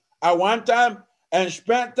Jerusalem at one time and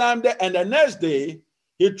spend time there. And the next day,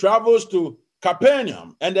 he travels to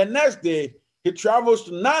Capernaum. And the next day, he travels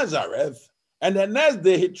to Nazareth. And the next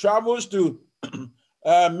day, he travels to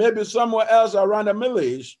maybe somewhere else around the Middle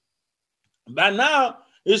East. But now,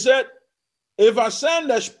 he said, if I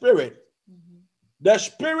send the Spirit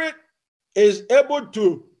is able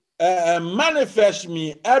to manifest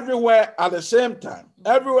me everywhere at the same time.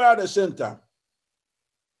 Everywhere at the same time.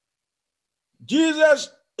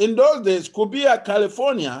 Jesus, in those days, could be at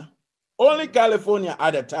California, only California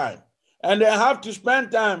at a time. And they have to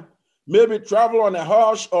spend time, maybe travel on a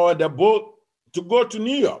horse or the boat to go to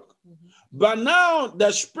New York. But now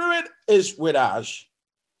the Spirit is with us.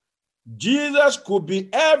 Jesus could be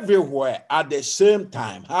everywhere at the same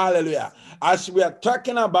time. Hallelujah. As we are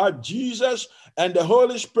talking about Jesus and the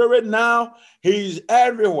Holy Spirit now, he's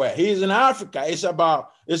everywhere. He's in Africa. It's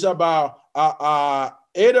about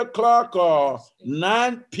 8 o'clock or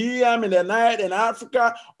 9 p.m. in the night in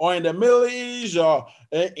Africa or in the Middle East or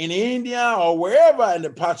in India or wherever in the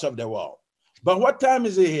parts of the world. But what time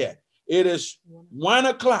is it here? It is 1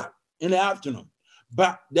 o'clock in the afternoon.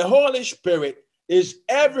 But the Holy Spirit is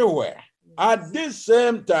everywhere at this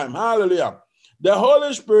same time. Hallelujah. The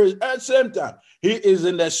Holy Spirit at the same time. He is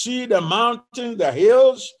in the sea, the mountains, the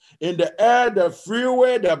hills, in the air, the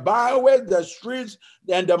freeway, the byway, the streets,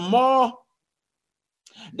 and the mall.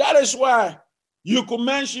 That is why You could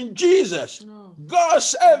mention Jesus. No. God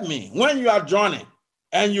save me when you are drowning,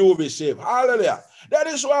 and you will be saved. Hallelujah. That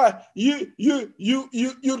is why you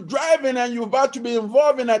driving and you're about to be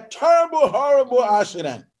involved in a terrible, horrible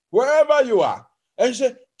accident, wherever you are, and you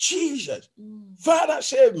say, Jesus, Father,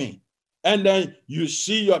 save me. And then you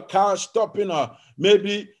see your car stopping, or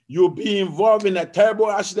maybe you'll be involved in a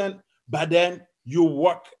terrible accident, but then you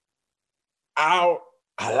walk out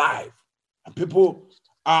alive. And people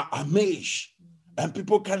are amazed, and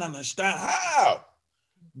people can understand how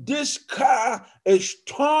this car is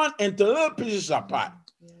torn into little pieces apart.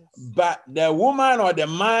 Yes. But the woman or the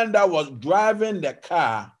man that was driving the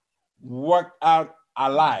car walked out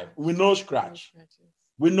alive with no scratch.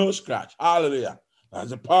 With no scratch. Hallelujah.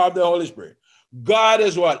 That's the power of the Holy Spirit. God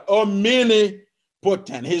is what?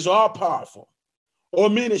 Omnipotent. He's all powerful.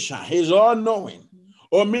 Omniscient. He's all knowing.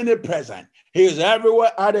 Omnipresent. He is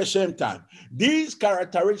everywhere at the same time. These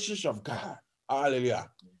characteristics of God, hallelujah,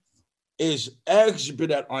 is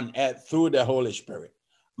exhibited on earth through the Holy Spirit.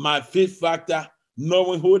 My fifth factor,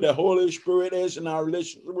 knowing who the Holy Spirit is in our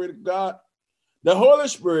relationship with God. The Holy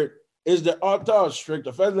Spirit is the author of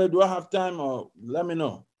scripture. Firstly, do I have time, or let me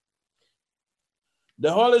know?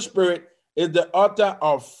 The Holy Spirit is the author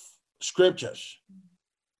of scriptures.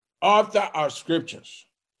 Author of scriptures.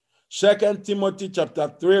 2 Timothy chapter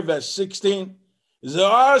 3, verse 16. The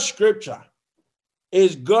all scripture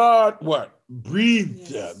is God what? Breathed.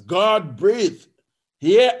 Yes. God breathed.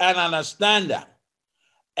 Hear and understand that.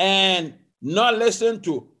 And not listen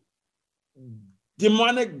to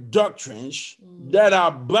demonic doctrines that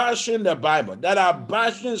are bashing the Bible, that are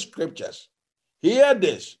bashing scriptures. Hear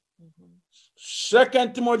this. 2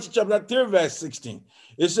 Timothy chapter 3, verse 16.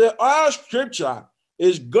 It says, all scripture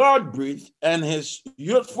is God-breathed and is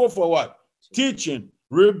useful for what? Teaching,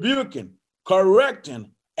 rebuking,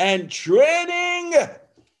 correcting, and training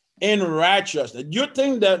in righteousness. Do you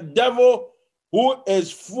think the devil, who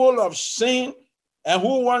is full of sin and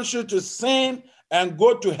who wants you to sin and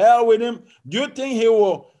go to hell with him, do you think he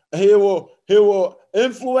will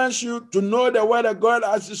influence you to know the word of God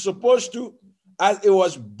as he's supposed to, as it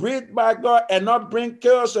was breathed by God, and not bring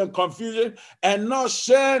chaos and confusion, and not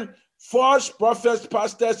send false prophets,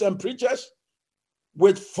 pastors, and preachers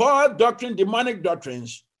with false doctrine, demonic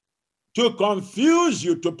doctrines, to confuse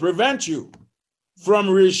you, to prevent you from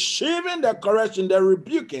receiving the correction, the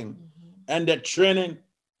rebuking, and the training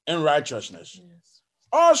in righteousness? Yes.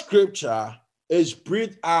 All scripture is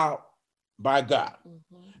breathed out by God.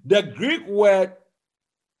 The Greek word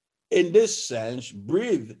in this sense,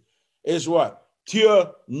 breathe, is what?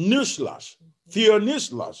 Theopneuslos.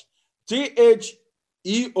 Theopneuslos. Theopneuslos.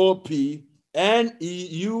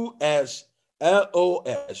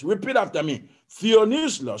 Repeat after me.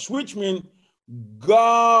 Theopneuslos, which means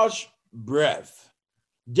God's breath,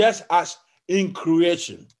 just as in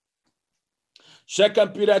creation. 2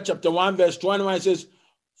 Peter chapter 1, verse 21 says,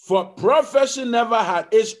 for prophecy never had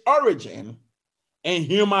its origin in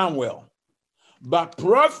human will, but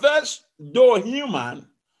prophets, though human,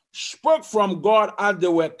 spoke from God as they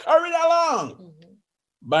were carried along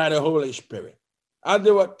by the Holy Spirit. As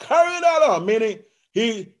they were carried along, meaning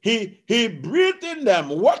he breathed in them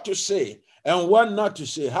what to say and what not to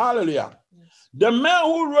say. Hallelujah. Yes. The men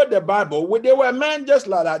who wrote the Bible, they were men just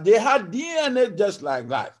like that. They had DNA just like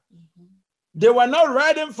that. They were not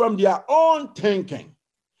writing from their own thinking.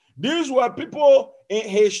 These were people in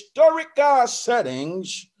historical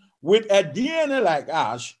settings with a DNA like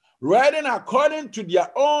us, writing according to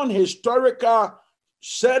their own historical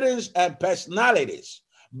settings and personalities,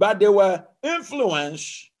 but they were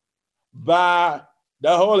influenced by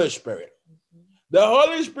the Holy Spirit. The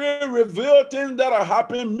Holy Spirit revealed things that are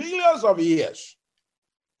happening millions of years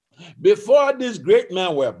before these great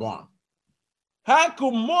men were born. How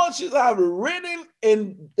could Moses have written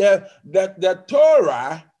in the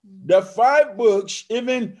Torah, the 5 books,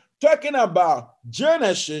 even talking about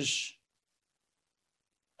Genesis,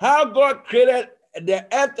 how God created the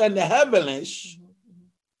earth and the heavens,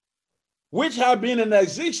 which have been in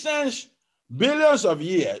existence billions of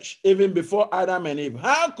years, even before Adam and Eve?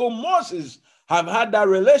 How could Moses have had that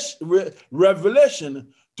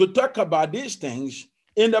revelation to talk about these things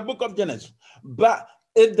in the book of Genesis? But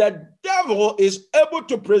if the devil is able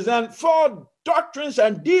to present false doctrines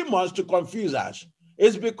and demons to confuse us,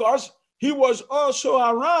 it's because he was also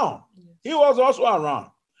around. He was also around.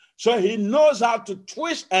 So he knows how to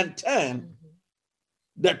twist and turn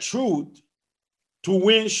the truth to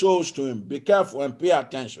win souls to him. Be careful and pay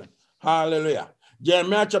attention. Hallelujah.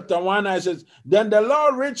 Jeremiah chapter 1, I says, then the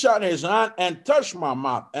Lord reached out his hand and touched my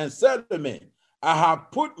mouth and said to me, I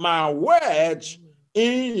have put my words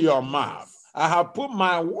in your mouth. I have put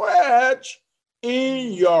my words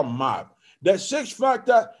in your mouth. The sixth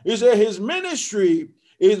factor is that his ministry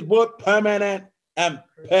is both permanent and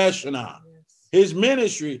personal. His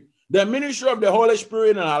ministry, the ministry of the Holy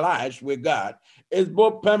Spirit in our lives with God, is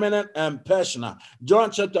both permanent and personal.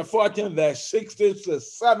 John chapter 14, verse 16 to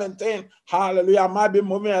 17. Hallelujah. I might be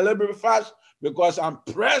moving a little bit fast because I'm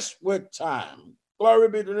pressed with time. Glory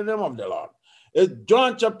be to the name of the Lord. It's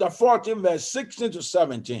John chapter 14, verse 16 to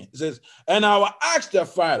 17. It says, and I will ask the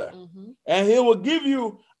Father, and he will give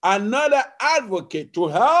you another advocate to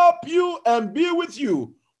help you and be with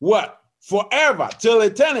you. What? Forever, till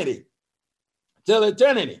eternity. Till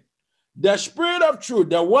eternity. The Spirit of truth,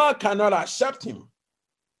 the world cannot accept him.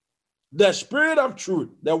 The Spirit of truth,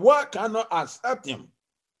 the world cannot accept him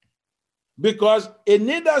because it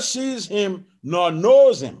neither sees him nor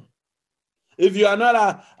knows him. If you are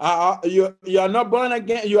not you are not born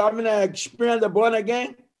again, you haven't experienced the born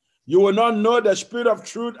again, you will not know the Spirit of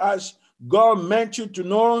truth as God meant you to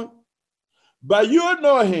know. But you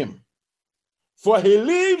know him, for he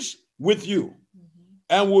lives with you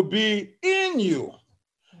and will be in you.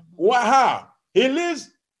 How? He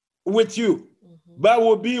lives with you, but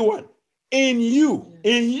will be what? In you.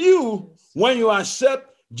 In you, when you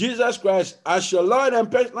accept Jesus Christ as your Lord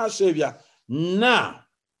and personal Savior. Now,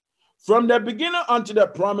 from the beginning unto the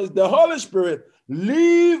promise, the Holy Spirit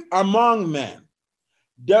live among men.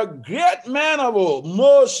 The great men of old,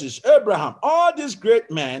 Moses, Abraham, all these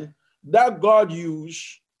great men that God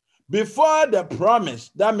used before the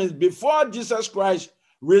promise, that means before Jesus Christ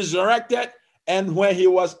resurrected, and when he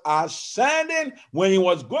was ascending, when he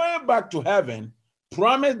was going back to heaven,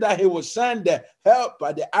 promised that he would send the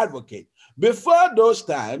helper, the advocate. Before those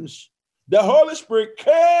times, the Holy Spirit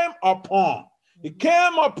came upon. He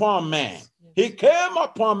came upon man. He came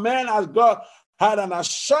upon man as God had an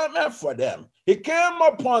assignment for them. He came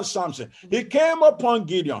upon Samson. He came upon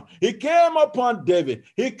Gideon. He came upon David.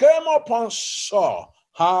 He came upon Saul.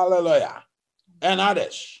 Hallelujah. And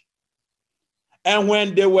others. And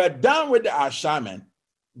when they were done with the assignment,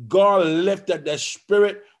 God lifted, the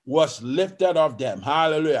Spirit was lifted off them.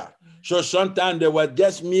 Hallelujah. So sometimes they were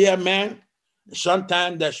just mere men.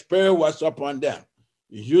 Sometimes the Spirit was upon them,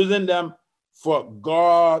 using them for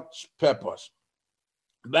God's purpose.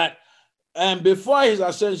 And before his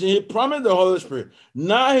ascension, he promised the Holy Spirit.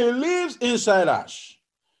 Now he lives inside us.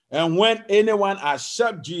 And when anyone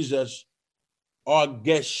accepts Jesus or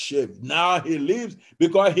gets saved, now he lives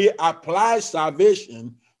because he applies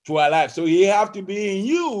salvation to our life. So he have to be in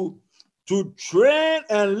you to train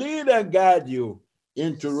and lead and guide you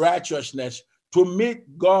into righteousness to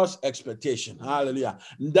meet God's expectation. Hallelujah.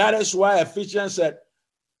 That is why Ephesians said,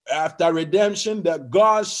 after redemption, that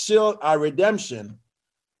God sealed our redemption.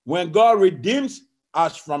 When God redeems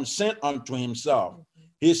us from sin unto himself,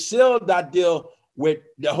 he sealed that deal with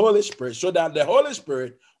the Holy Spirit so that the Holy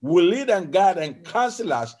Spirit will lead and guide and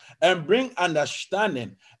counsel us and bring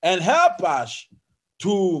understanding and help us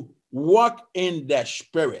to walk in the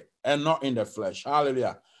Spirit and not in the flesh.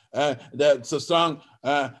 Hallelujah. That's a song.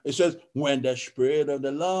 It says, when the Spirit of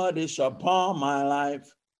the Lord is upon my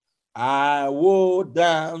life, I will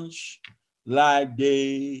dance like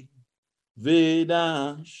David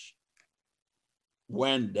dance.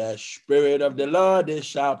 When the Spirit of the Lord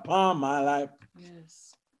is upon my life,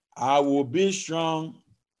 yes, I will be strong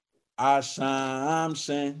as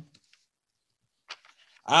Samson.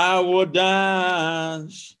 I will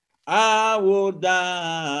dance. I will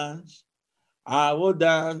dance. I will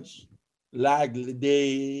dance like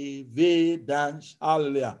David danced.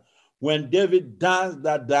 Hallelujah. When David danced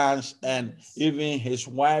that dance and even his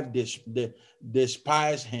wife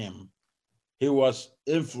despised him, he was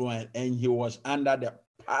influenced and he was under the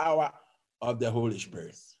power of the Holy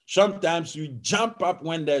Spirit. Sometimes you jump up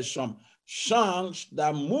when there's some songs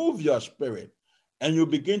that move your spirit and you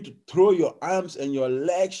begin to throw your arms and your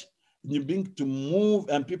legs and you begin to move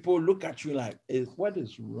and people look at you like, what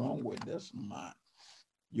is wrong with this man?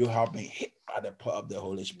 You have been hit by the power of the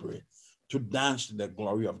Holy Spirit to dance to the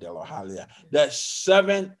glory of the Lord. Hallelujah. The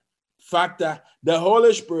seventh factor, the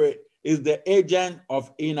Holy Spirit is the agent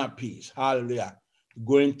of inner peace. Hallelujah.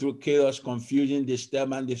 Going through chaos, confusion,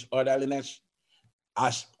 disturbance, disorderliness.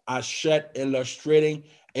 As I said, illustrating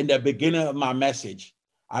in the beginning of my message,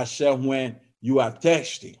 I said when you are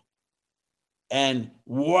thirsty and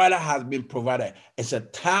water has been provided, it's a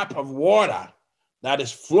tap of water that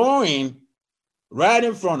is flowing right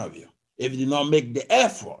in front of you. If you do not make the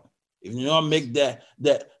effort, if you do not make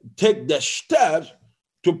take the steps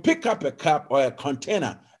to pick up a cup or a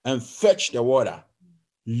container and fetch the water,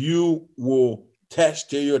 you will thirst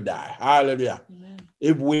till you die. Hallelujah. Amen.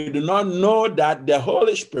 If we do not know that the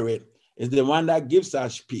Holy Spirit is the one that gives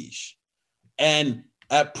us peace, and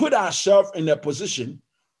put ourselves in a position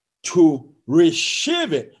to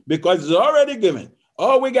receive it because it's already given.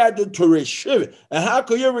 All we got to do to receive it. And how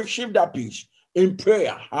can you receive that peace? In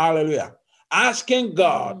prayer. Hallelujah. Asking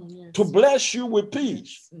God to bless you with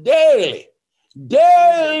peace daily.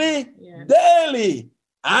 Daily, daily.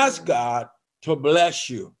 Ask God to bless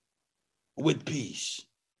you with peace.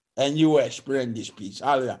 And you will experience this peace.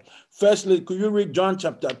 Hallelujah. Firstly, could you read John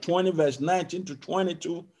chapter 20, verse 19 to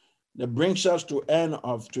 22? That brings us to end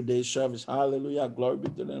of today's service. Hallelujah. Glory be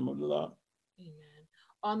to the name of the Lord. Amen.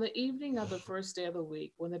 On the evening of the first day of the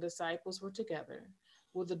week, when the disciples were together,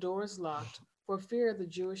 with the doors locked for fear of the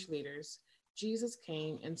Jewish leaders, Jesus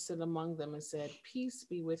came and stood among them and said, "Peace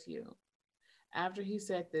be with you." After he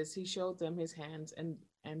said this, he showed them his hands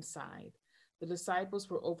and side. The disciples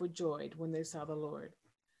were overjoyed when they saw the Lord.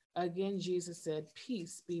 Again, Jesus said,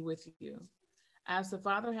 "Peace be with you. As the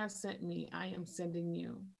Father has sent me, I am sending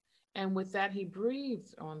you." And with that, he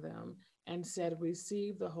breathed on them and said,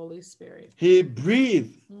 "Receive the Holy Spirit." He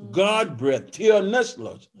breathed, God breathed,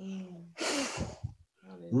 Theoneslos.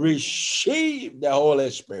 Receive the Holy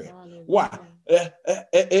Spirit. Hallelujah. Why?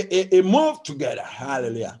 It moved together.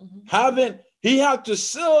 Hallelujah. He had to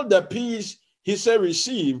seal the peace he said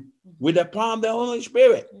receive with the power of the Holy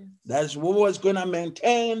Spirit. That's what was going to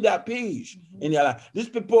maintain that peace in their life. These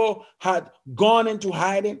people had gone into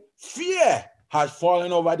hiding. Fear has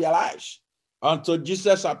fallen over their lives until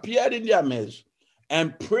Jesus appeared in their midst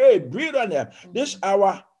and prayed, breathe on them. This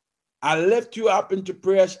hour, I lift you up into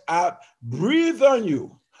prayers. I breathe on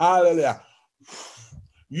you. Hallelujah.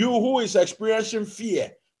 You who is experiencing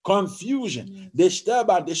fear, confusion,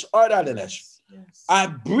 disturbance, disorderliness. I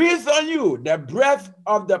breathe on you the breath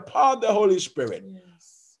of the power of the Holy Spirit.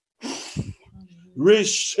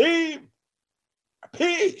 Receive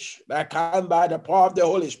peace that comes by the power of the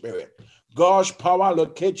Holy Spirit. God's power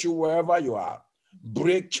locates you wherever you are.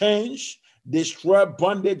 Break chains, destroy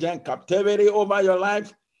bondage and captivity over your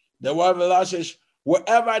life. The word of the Lord says,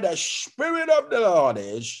 wherever the Spirit of the Lord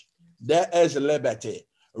is, there is liberty.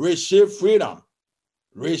 Receive freedom.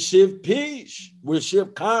 Receive peace.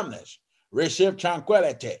 Receive calmness. Receive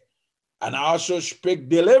tranquility. And also speak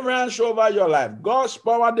deliverance over your life. God's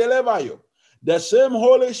power deliver you. The same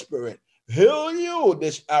Holy Spirit heal you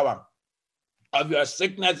this hour of your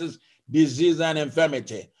sicknesses, disease, and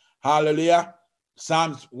infirmity. Hallelujah.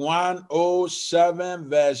 Psalms 107,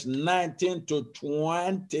 verse 19 to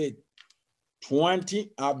 20,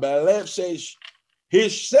 I believe says, he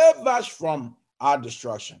saved us from our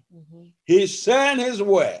destruction. He sent his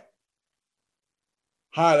word,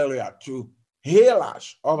 hallelujah, to heal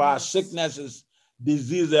us of our sicknesses,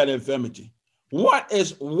 disease, and infirmity. What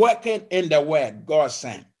is working in the word God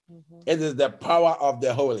sent? It is the power of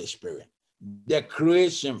the Holy Spirit, the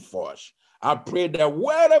creation force. I pray the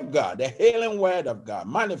word of God, the healing word of God,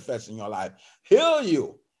 manifest in your life, heal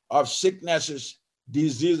you of sicknesses,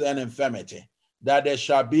 disease, and infirmity, that there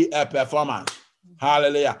shall be a performance.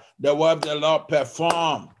 Hallelujah. The word of the Lord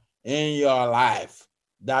perform in your life,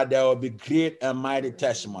 that there will be great and mighty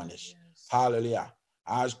testimonies. Hallelujah.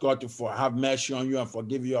 I ask God to have mercy on you and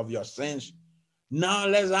forgive you of your sins. Now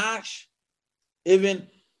let's ask, even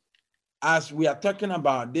as we are talking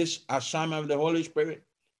about this assignment of the Holy Spirit,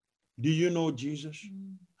 do you know Jesus?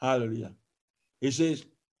 Hallelujah. He says,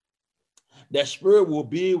 the Spirit will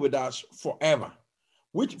be with us forever,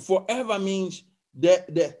 which forever means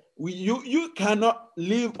that you cannot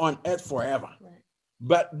live on earth forever,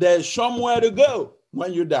 but there's somewhere to go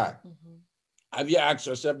when you die. Have you asked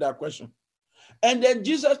yourself that question? And then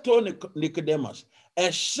Jesus told Nicodemus,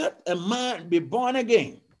 except a man be born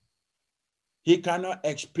again, he cannot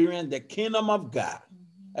experience the kingdom of God.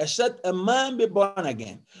 Except a man be born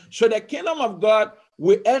again. So the kingdom of God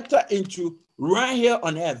will enter into right here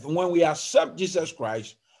on earth when we accept Jesus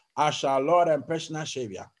Christ as our Lord and personal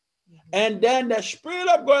Savior. And then the Spirit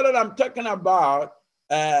of God that I'm talking about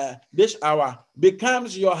this hour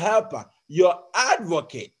becomes your helper, your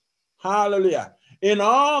advocate. Hallelujah. In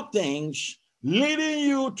all things, leading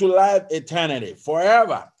you to life eternity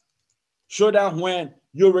forever. So that when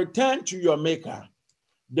you return to your Maker,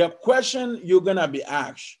 the question you're going to be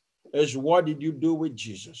asked is, what did you do with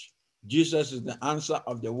Jesus? Jesus is the answer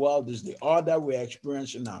of the world, is the order we're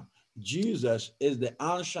experiencing now. Jesus is the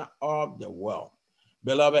answer of the world.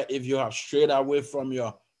 Beloved, if you have strayed away from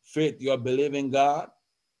your faith, your believing God,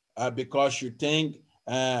 because you think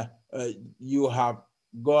God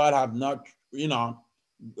have not,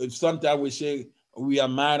 sometimes we say we are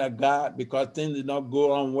mad at God because things did not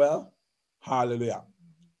go on well. Hallelujah.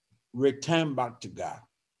 Return back to God.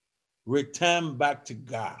 Return back to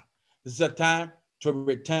God. This is a time to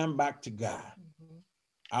return back to God.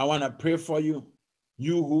 I want to pray for you.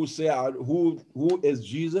 You who say, who is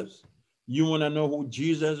Jesus? You want to know who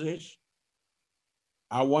Jesus is?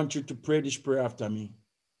 I want you to pray this prayer after me.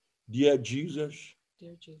 Dear Jesus,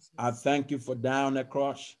 Dear Jesus, I thank you for dying on the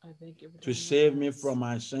cross I thank you for to dying on the save me cross from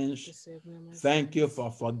my to sins. save me of my Thank you sins.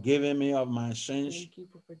 for forgiving me of my sins. Thank you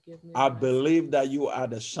for forgiving me I of my believe sins. that you are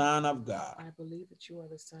the Son of God. I believe that you are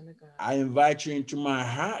the Son of God. I invite you into my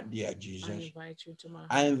heart, dear I Jesus. invite you into my heart.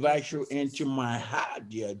 I dear invite you Jesus. into my heart,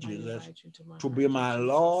 dear I Jesus, invite you into my to heart, be dear my Jesus,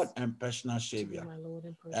 Lord and personal to be Savior. my Lord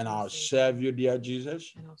and And personal I'll Savior. serve you, dear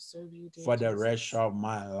Jesus, And I'll serve you, dear for the Jesus, rest of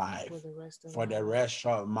my life. for the rest of For my the life. rest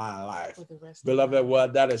of my life. For the rest of Beloved, my life. well,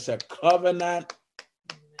 that is a covenant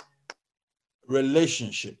Amen.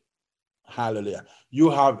 relationship. Hallelujah. You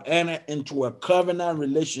have entered into a covenant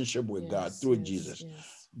relationship with God through Jesus.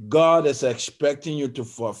 Yes. God is expecting you to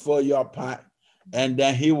fulfill your part, and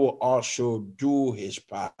then he will also do his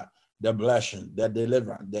part, the blessing, the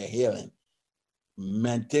deliverance, the healing,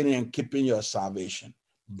 maintaining and keeping your salvation,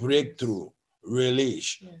 breakthrough,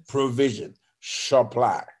 release, Yes. provision,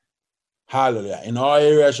 supply. Hallelujah. In all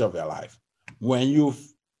areas of your life. When you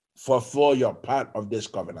fulfill your part of this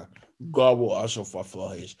covenant, God will also fulfill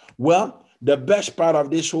his. Well, the best part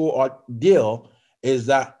of this whole ordeal is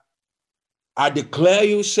that I declare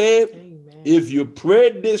you saved. Amen. If you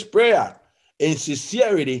prayed this prayer in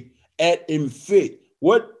sincerity and in faith.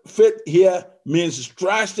 What faith here means,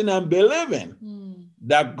 trusting and believing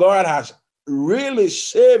that God has really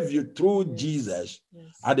saved you through Jesus. Yes.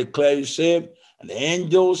 I declare you saved, and the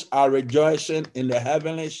angels are rejoicing in the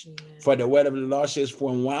heavens. Amen. For the word of the Lord says,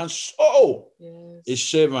 when one soul Yes. is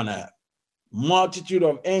saved on earth, multitude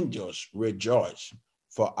of angels rejoice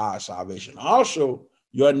for our salvation. Also,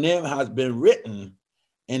 your name has been written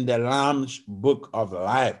in the Lamb's book of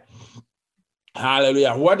life.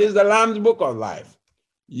 Hallelujah. What is the Lamb's book of life?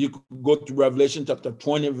 You could go to Revelation chapter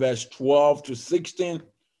 20, verse 12 to 16.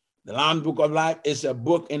 The Lamb's book of life is a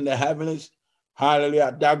book in the heavens.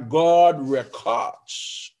 Hallelujah. That God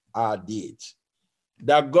records our deeds.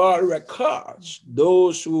 That God records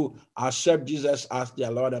those who accept Jesus as their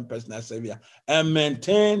Lord and personal Savior and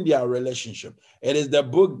maintain their relationship. It is the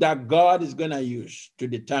book that God is going to use to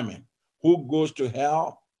determine who goes to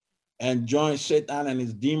hell and joins Satan and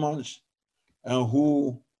his demons, and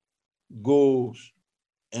who goes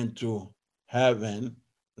into heaven,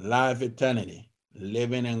 life eternity,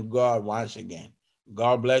 living in God once again.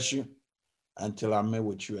 God bless you until I meet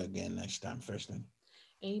with you again next time. First thing.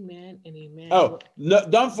 Amen and amen. Oh, no,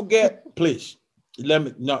 don't forget, please. Let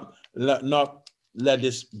me not let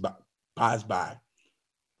this pass by.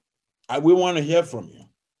 We want to hear from you.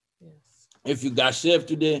 Yes. If you got saved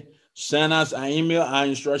today, send us an email. Our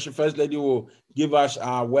instruction first lady will give us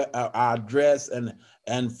our address and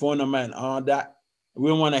phone number and all that.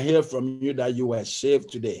 We want to hear from you that you were saved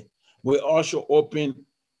today. We also open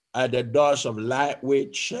the doors of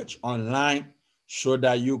Lightweight Church online so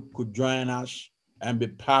that you could join us and be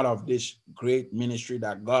part of this great ministry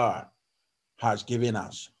that God has given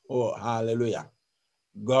us. Oh, hallelujah.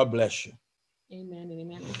 God bless you. Amen and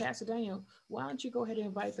amen. And Pastor Daniel, why don't you go ahead and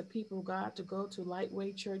invite the people of God to go to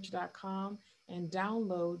lightweightchurch.com and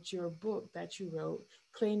download your book that you wrote,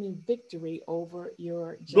 Claiming Victory Over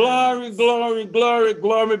Your Giants.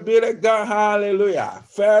 Glory be to God. Hallelujah.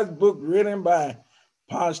 First book written by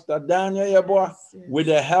Pastor Daniel Yeboah, Yes. with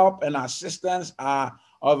the help and assistance of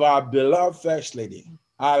our beloved First Lady.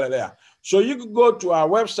 Hallelujah. So you could go to our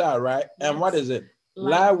website, right? And what is it?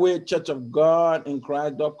 Lightweight Church of God in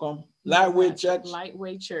Christ.com. Lightweight Church.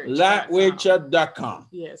 Lightweight Church. Lightweightchurch.com.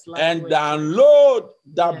 Yes. And download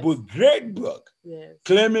that book, great book. Yes.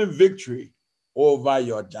 Claiming Victory Over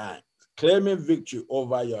Your Giants. Claiming Victory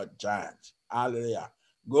Over Your Giants. Hallelujah.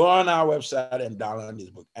 Go on our website and download this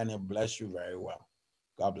book, and it bless you very well.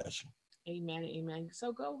 God bless you. Amen. Amen.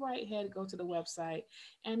 So go right ahead, go to the website,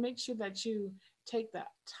 and make sure that you take the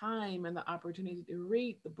time and the opportunity to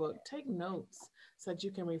read the book. Take notes so that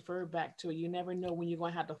you can refer back to it. You never know when you're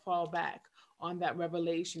going to have to fall back on that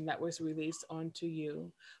revelation that was released onto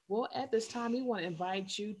you. Well, at this time, we want to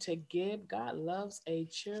invite you to give. God loves a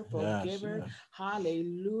cheerful giver. Yes.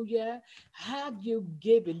 Hallelujah. Have you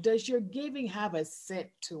given? Does your giving have a scent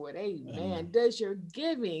to it? Amen. Does your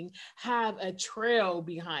giving have a trail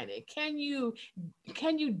behind it? Can you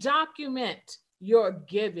document your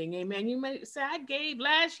giving? Amen. You may say, I gave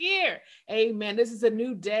last year. Amen. This is a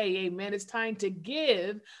new day. Amen. It's time to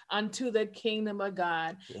give unto the kingdom of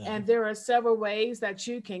God. Yeah. And there are several ways that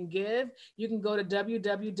you can give. You can go to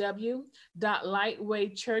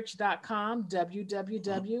www.lightweightchurch.com,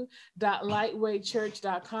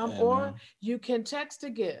 www.lightweightchurch.com, or you can text to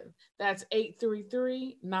give. That's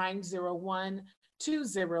 833-901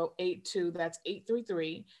 2082. That's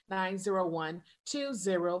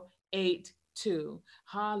 833-901-2082.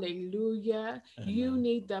 Hallelujah. You Amen.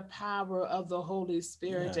 need the power of the Holy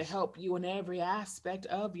Spirit to Yes. help you in every aspect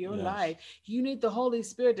of your Yes. life. You need the Holy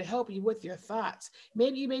Spirit to help you with your thoughts.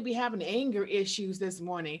 Maybe you may be having anger issues this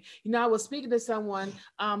morning. You know, I was speaking to someone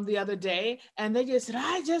the other day, and they just said,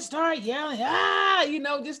 I just start yelling,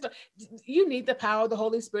 just you need the power of the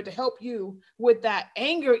Holy Spirit to help you with that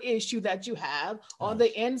anger issue that you have on Yes.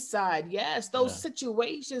 the inside. Yes, those Yeah.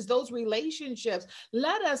 situations, those relationships.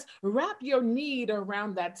 Let us wrap your need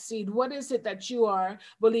around that seed. What is it that you are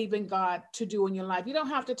believing God to do in your life? You don't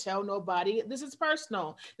have to tell nobody. This is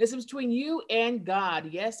personal. This is between you and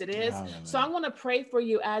God. Yes, it is. So I Hallelujah. want to pray for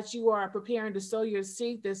you as you are preparing to sow your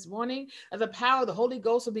seed this morning, that the power of the Holy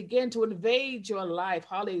Ghost will begin to invade your life.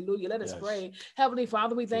 Hallelujah. Let us Yes. pray. Heavenly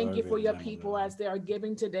Father, we thank Glory you be for in the your name of the people Lord. as they are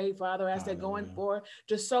giving today, Father, as they're going Hallelujah. for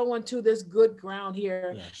to sow into this good ground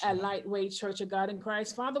here Yes, at Lord. Lightweight Church of God in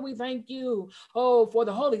Christ. Father, we thank you, oh, for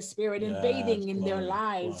the Holy Spirit Yes. invading in their Glory,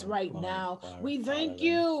 lives glory, right glory, now. glory. We thank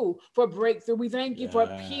Hallelujah. you for breakthrough. We thank you for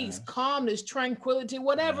peace, Yes. calmness, tranquility,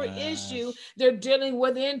 whatever issue Yes. they're dealing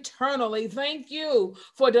with internally. Thank you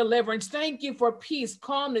for deliverance. Thank you for peace,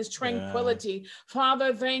 calmness, Yes. tranquility.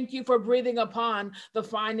 Father, thank you for breathing upon the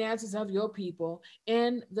finances of your people.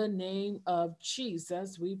 In the name of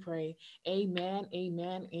Jesus, we pray. Amen,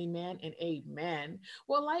 amen, amen, and amen.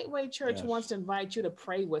 Well, Lightweight Church Yes. wants to invite you to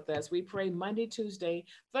pray with us. We pray Monday, Tuesday,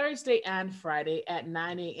 Thursday, and Friday at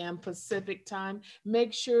 9 a.m. Pacific time.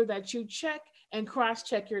 Make sure that you check and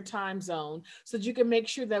cross-check your time zone so that you can make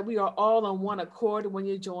sure that we are all on one accord when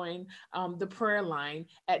you join the prayer line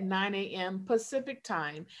at 9 a.m. Pacific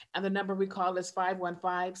time. And the number we call is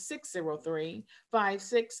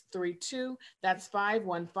 515-603-5632. That's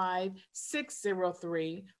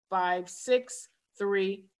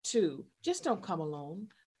 515-603-5632. Just don't come alone.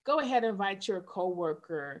 Go ahead and invite your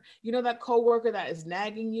coworker. You know that coworker that is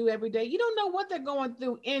nagging you every day. You don't know what they're going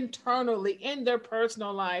through internally in their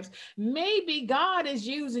personal lives. Maybe God is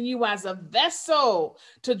using you as a vessel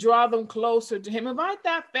to draw them closer to Him. Invite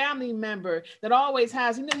that family member that always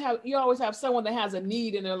has, how you always have someone that has a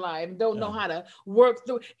need in their life and don't know Yeah. how to work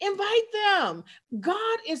through. Invite them.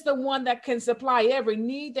 God is the one that can supply every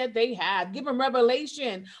need that they have. Give them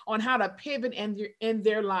revelation on how to pivot in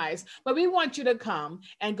their lives. But we want you to come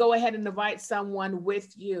and go ahead and invite someone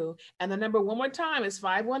with you. And the number one more time is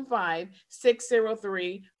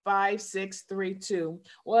 515-603-5632.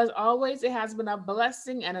 Well, as always, it has been a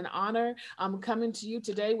blessing and an honor coming to you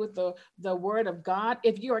today with the word of God.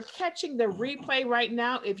 If you are catching the replay right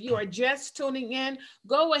now, if you are just tuning in,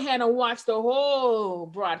 go ahead and watch the whole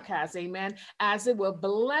broadcast, amen, as it will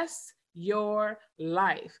bless your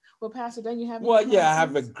life. Well, Pastor Dan, you have any Well, yeah, I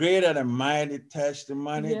have a comments? great and a mighty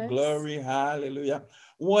testimony. Yes. Glory, hallelujah.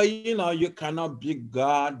 Well, you cannot be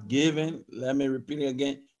God given. Let me repeat it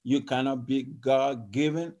again. You cannot be God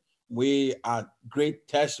given. We are great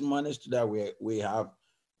testimonies today. We have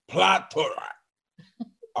plethora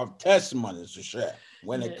of testimonies to share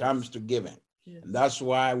when it Yes. comes to giving. Yes. And that's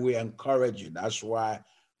why we encourage you. That's why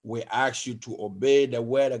we ask you to obey the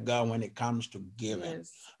word of God when it comes to giving.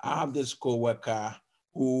 Yes. I have this co-worker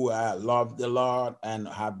who love the Lord and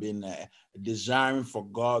have been desiring for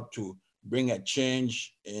God to bring a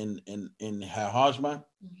change in her husband.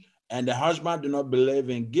 Mhm. And the husband do not believe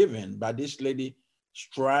in giving, but this lady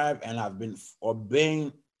strive and have been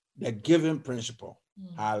obeying the giving principle.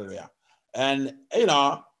 Mhm. Hallelujah. And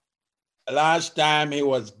last time he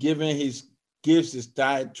was giving his gifts, his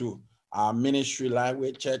tithe to our ministry,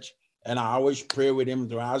 Lightweight Church, and I always pray with him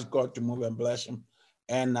to ask God to move and bless him.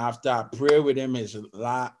 And after I pray with him,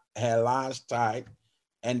 her last tithe,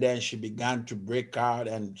 and then she began to break out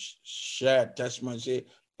and share testimony. Say,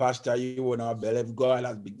 Pastor, you will not believe God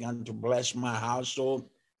has begun to bless my household.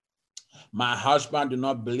 My husband do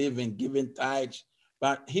not believe in giving tithes,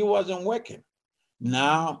 but he wasn't working.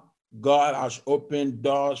 Now God has opened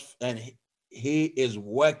doors and he is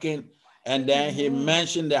working. And then he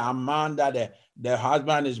mentioned the amount that the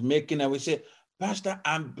husband is making. And we say, Pastor,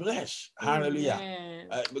 I'm blessed. Hallelujah.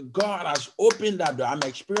 God has opened that door. I'm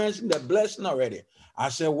experiencing the blessing already. I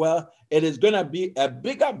said, well, it is going to be a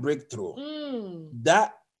bigger breakthrough.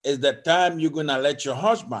 That is the time you're going to let your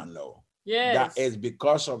husband know. Yes. That is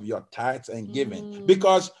because of your tithes and giving.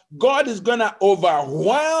 Because God is going to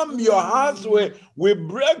overwhelm your house with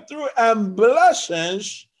breakthrough and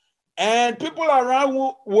blessings. And people around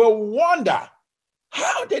will wonder,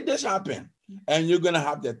 how did this happen? And you're going to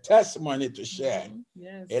have the testimony to share.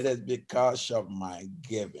 Yes. It is because of my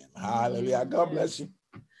giving. Hallelujah. God bless you.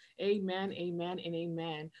 Amen, amen, and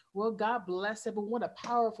amen. Well, God bless everyone. What a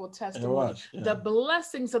powerful It testimony. was. The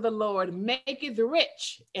blessings of the Lord maketh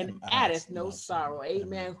rich and And addeth adds no no sorrow. sorrow. Amen.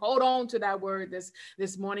 Amen. Hold on to that word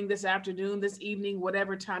this morning, this afternoon, this evening,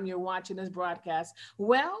 whatever time you're watching this broadcast.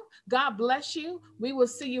 Well, God bless you. We will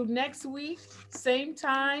see you next week, same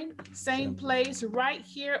time, same place, right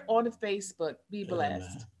here on Facebook. Be blessed.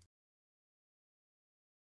 Amen.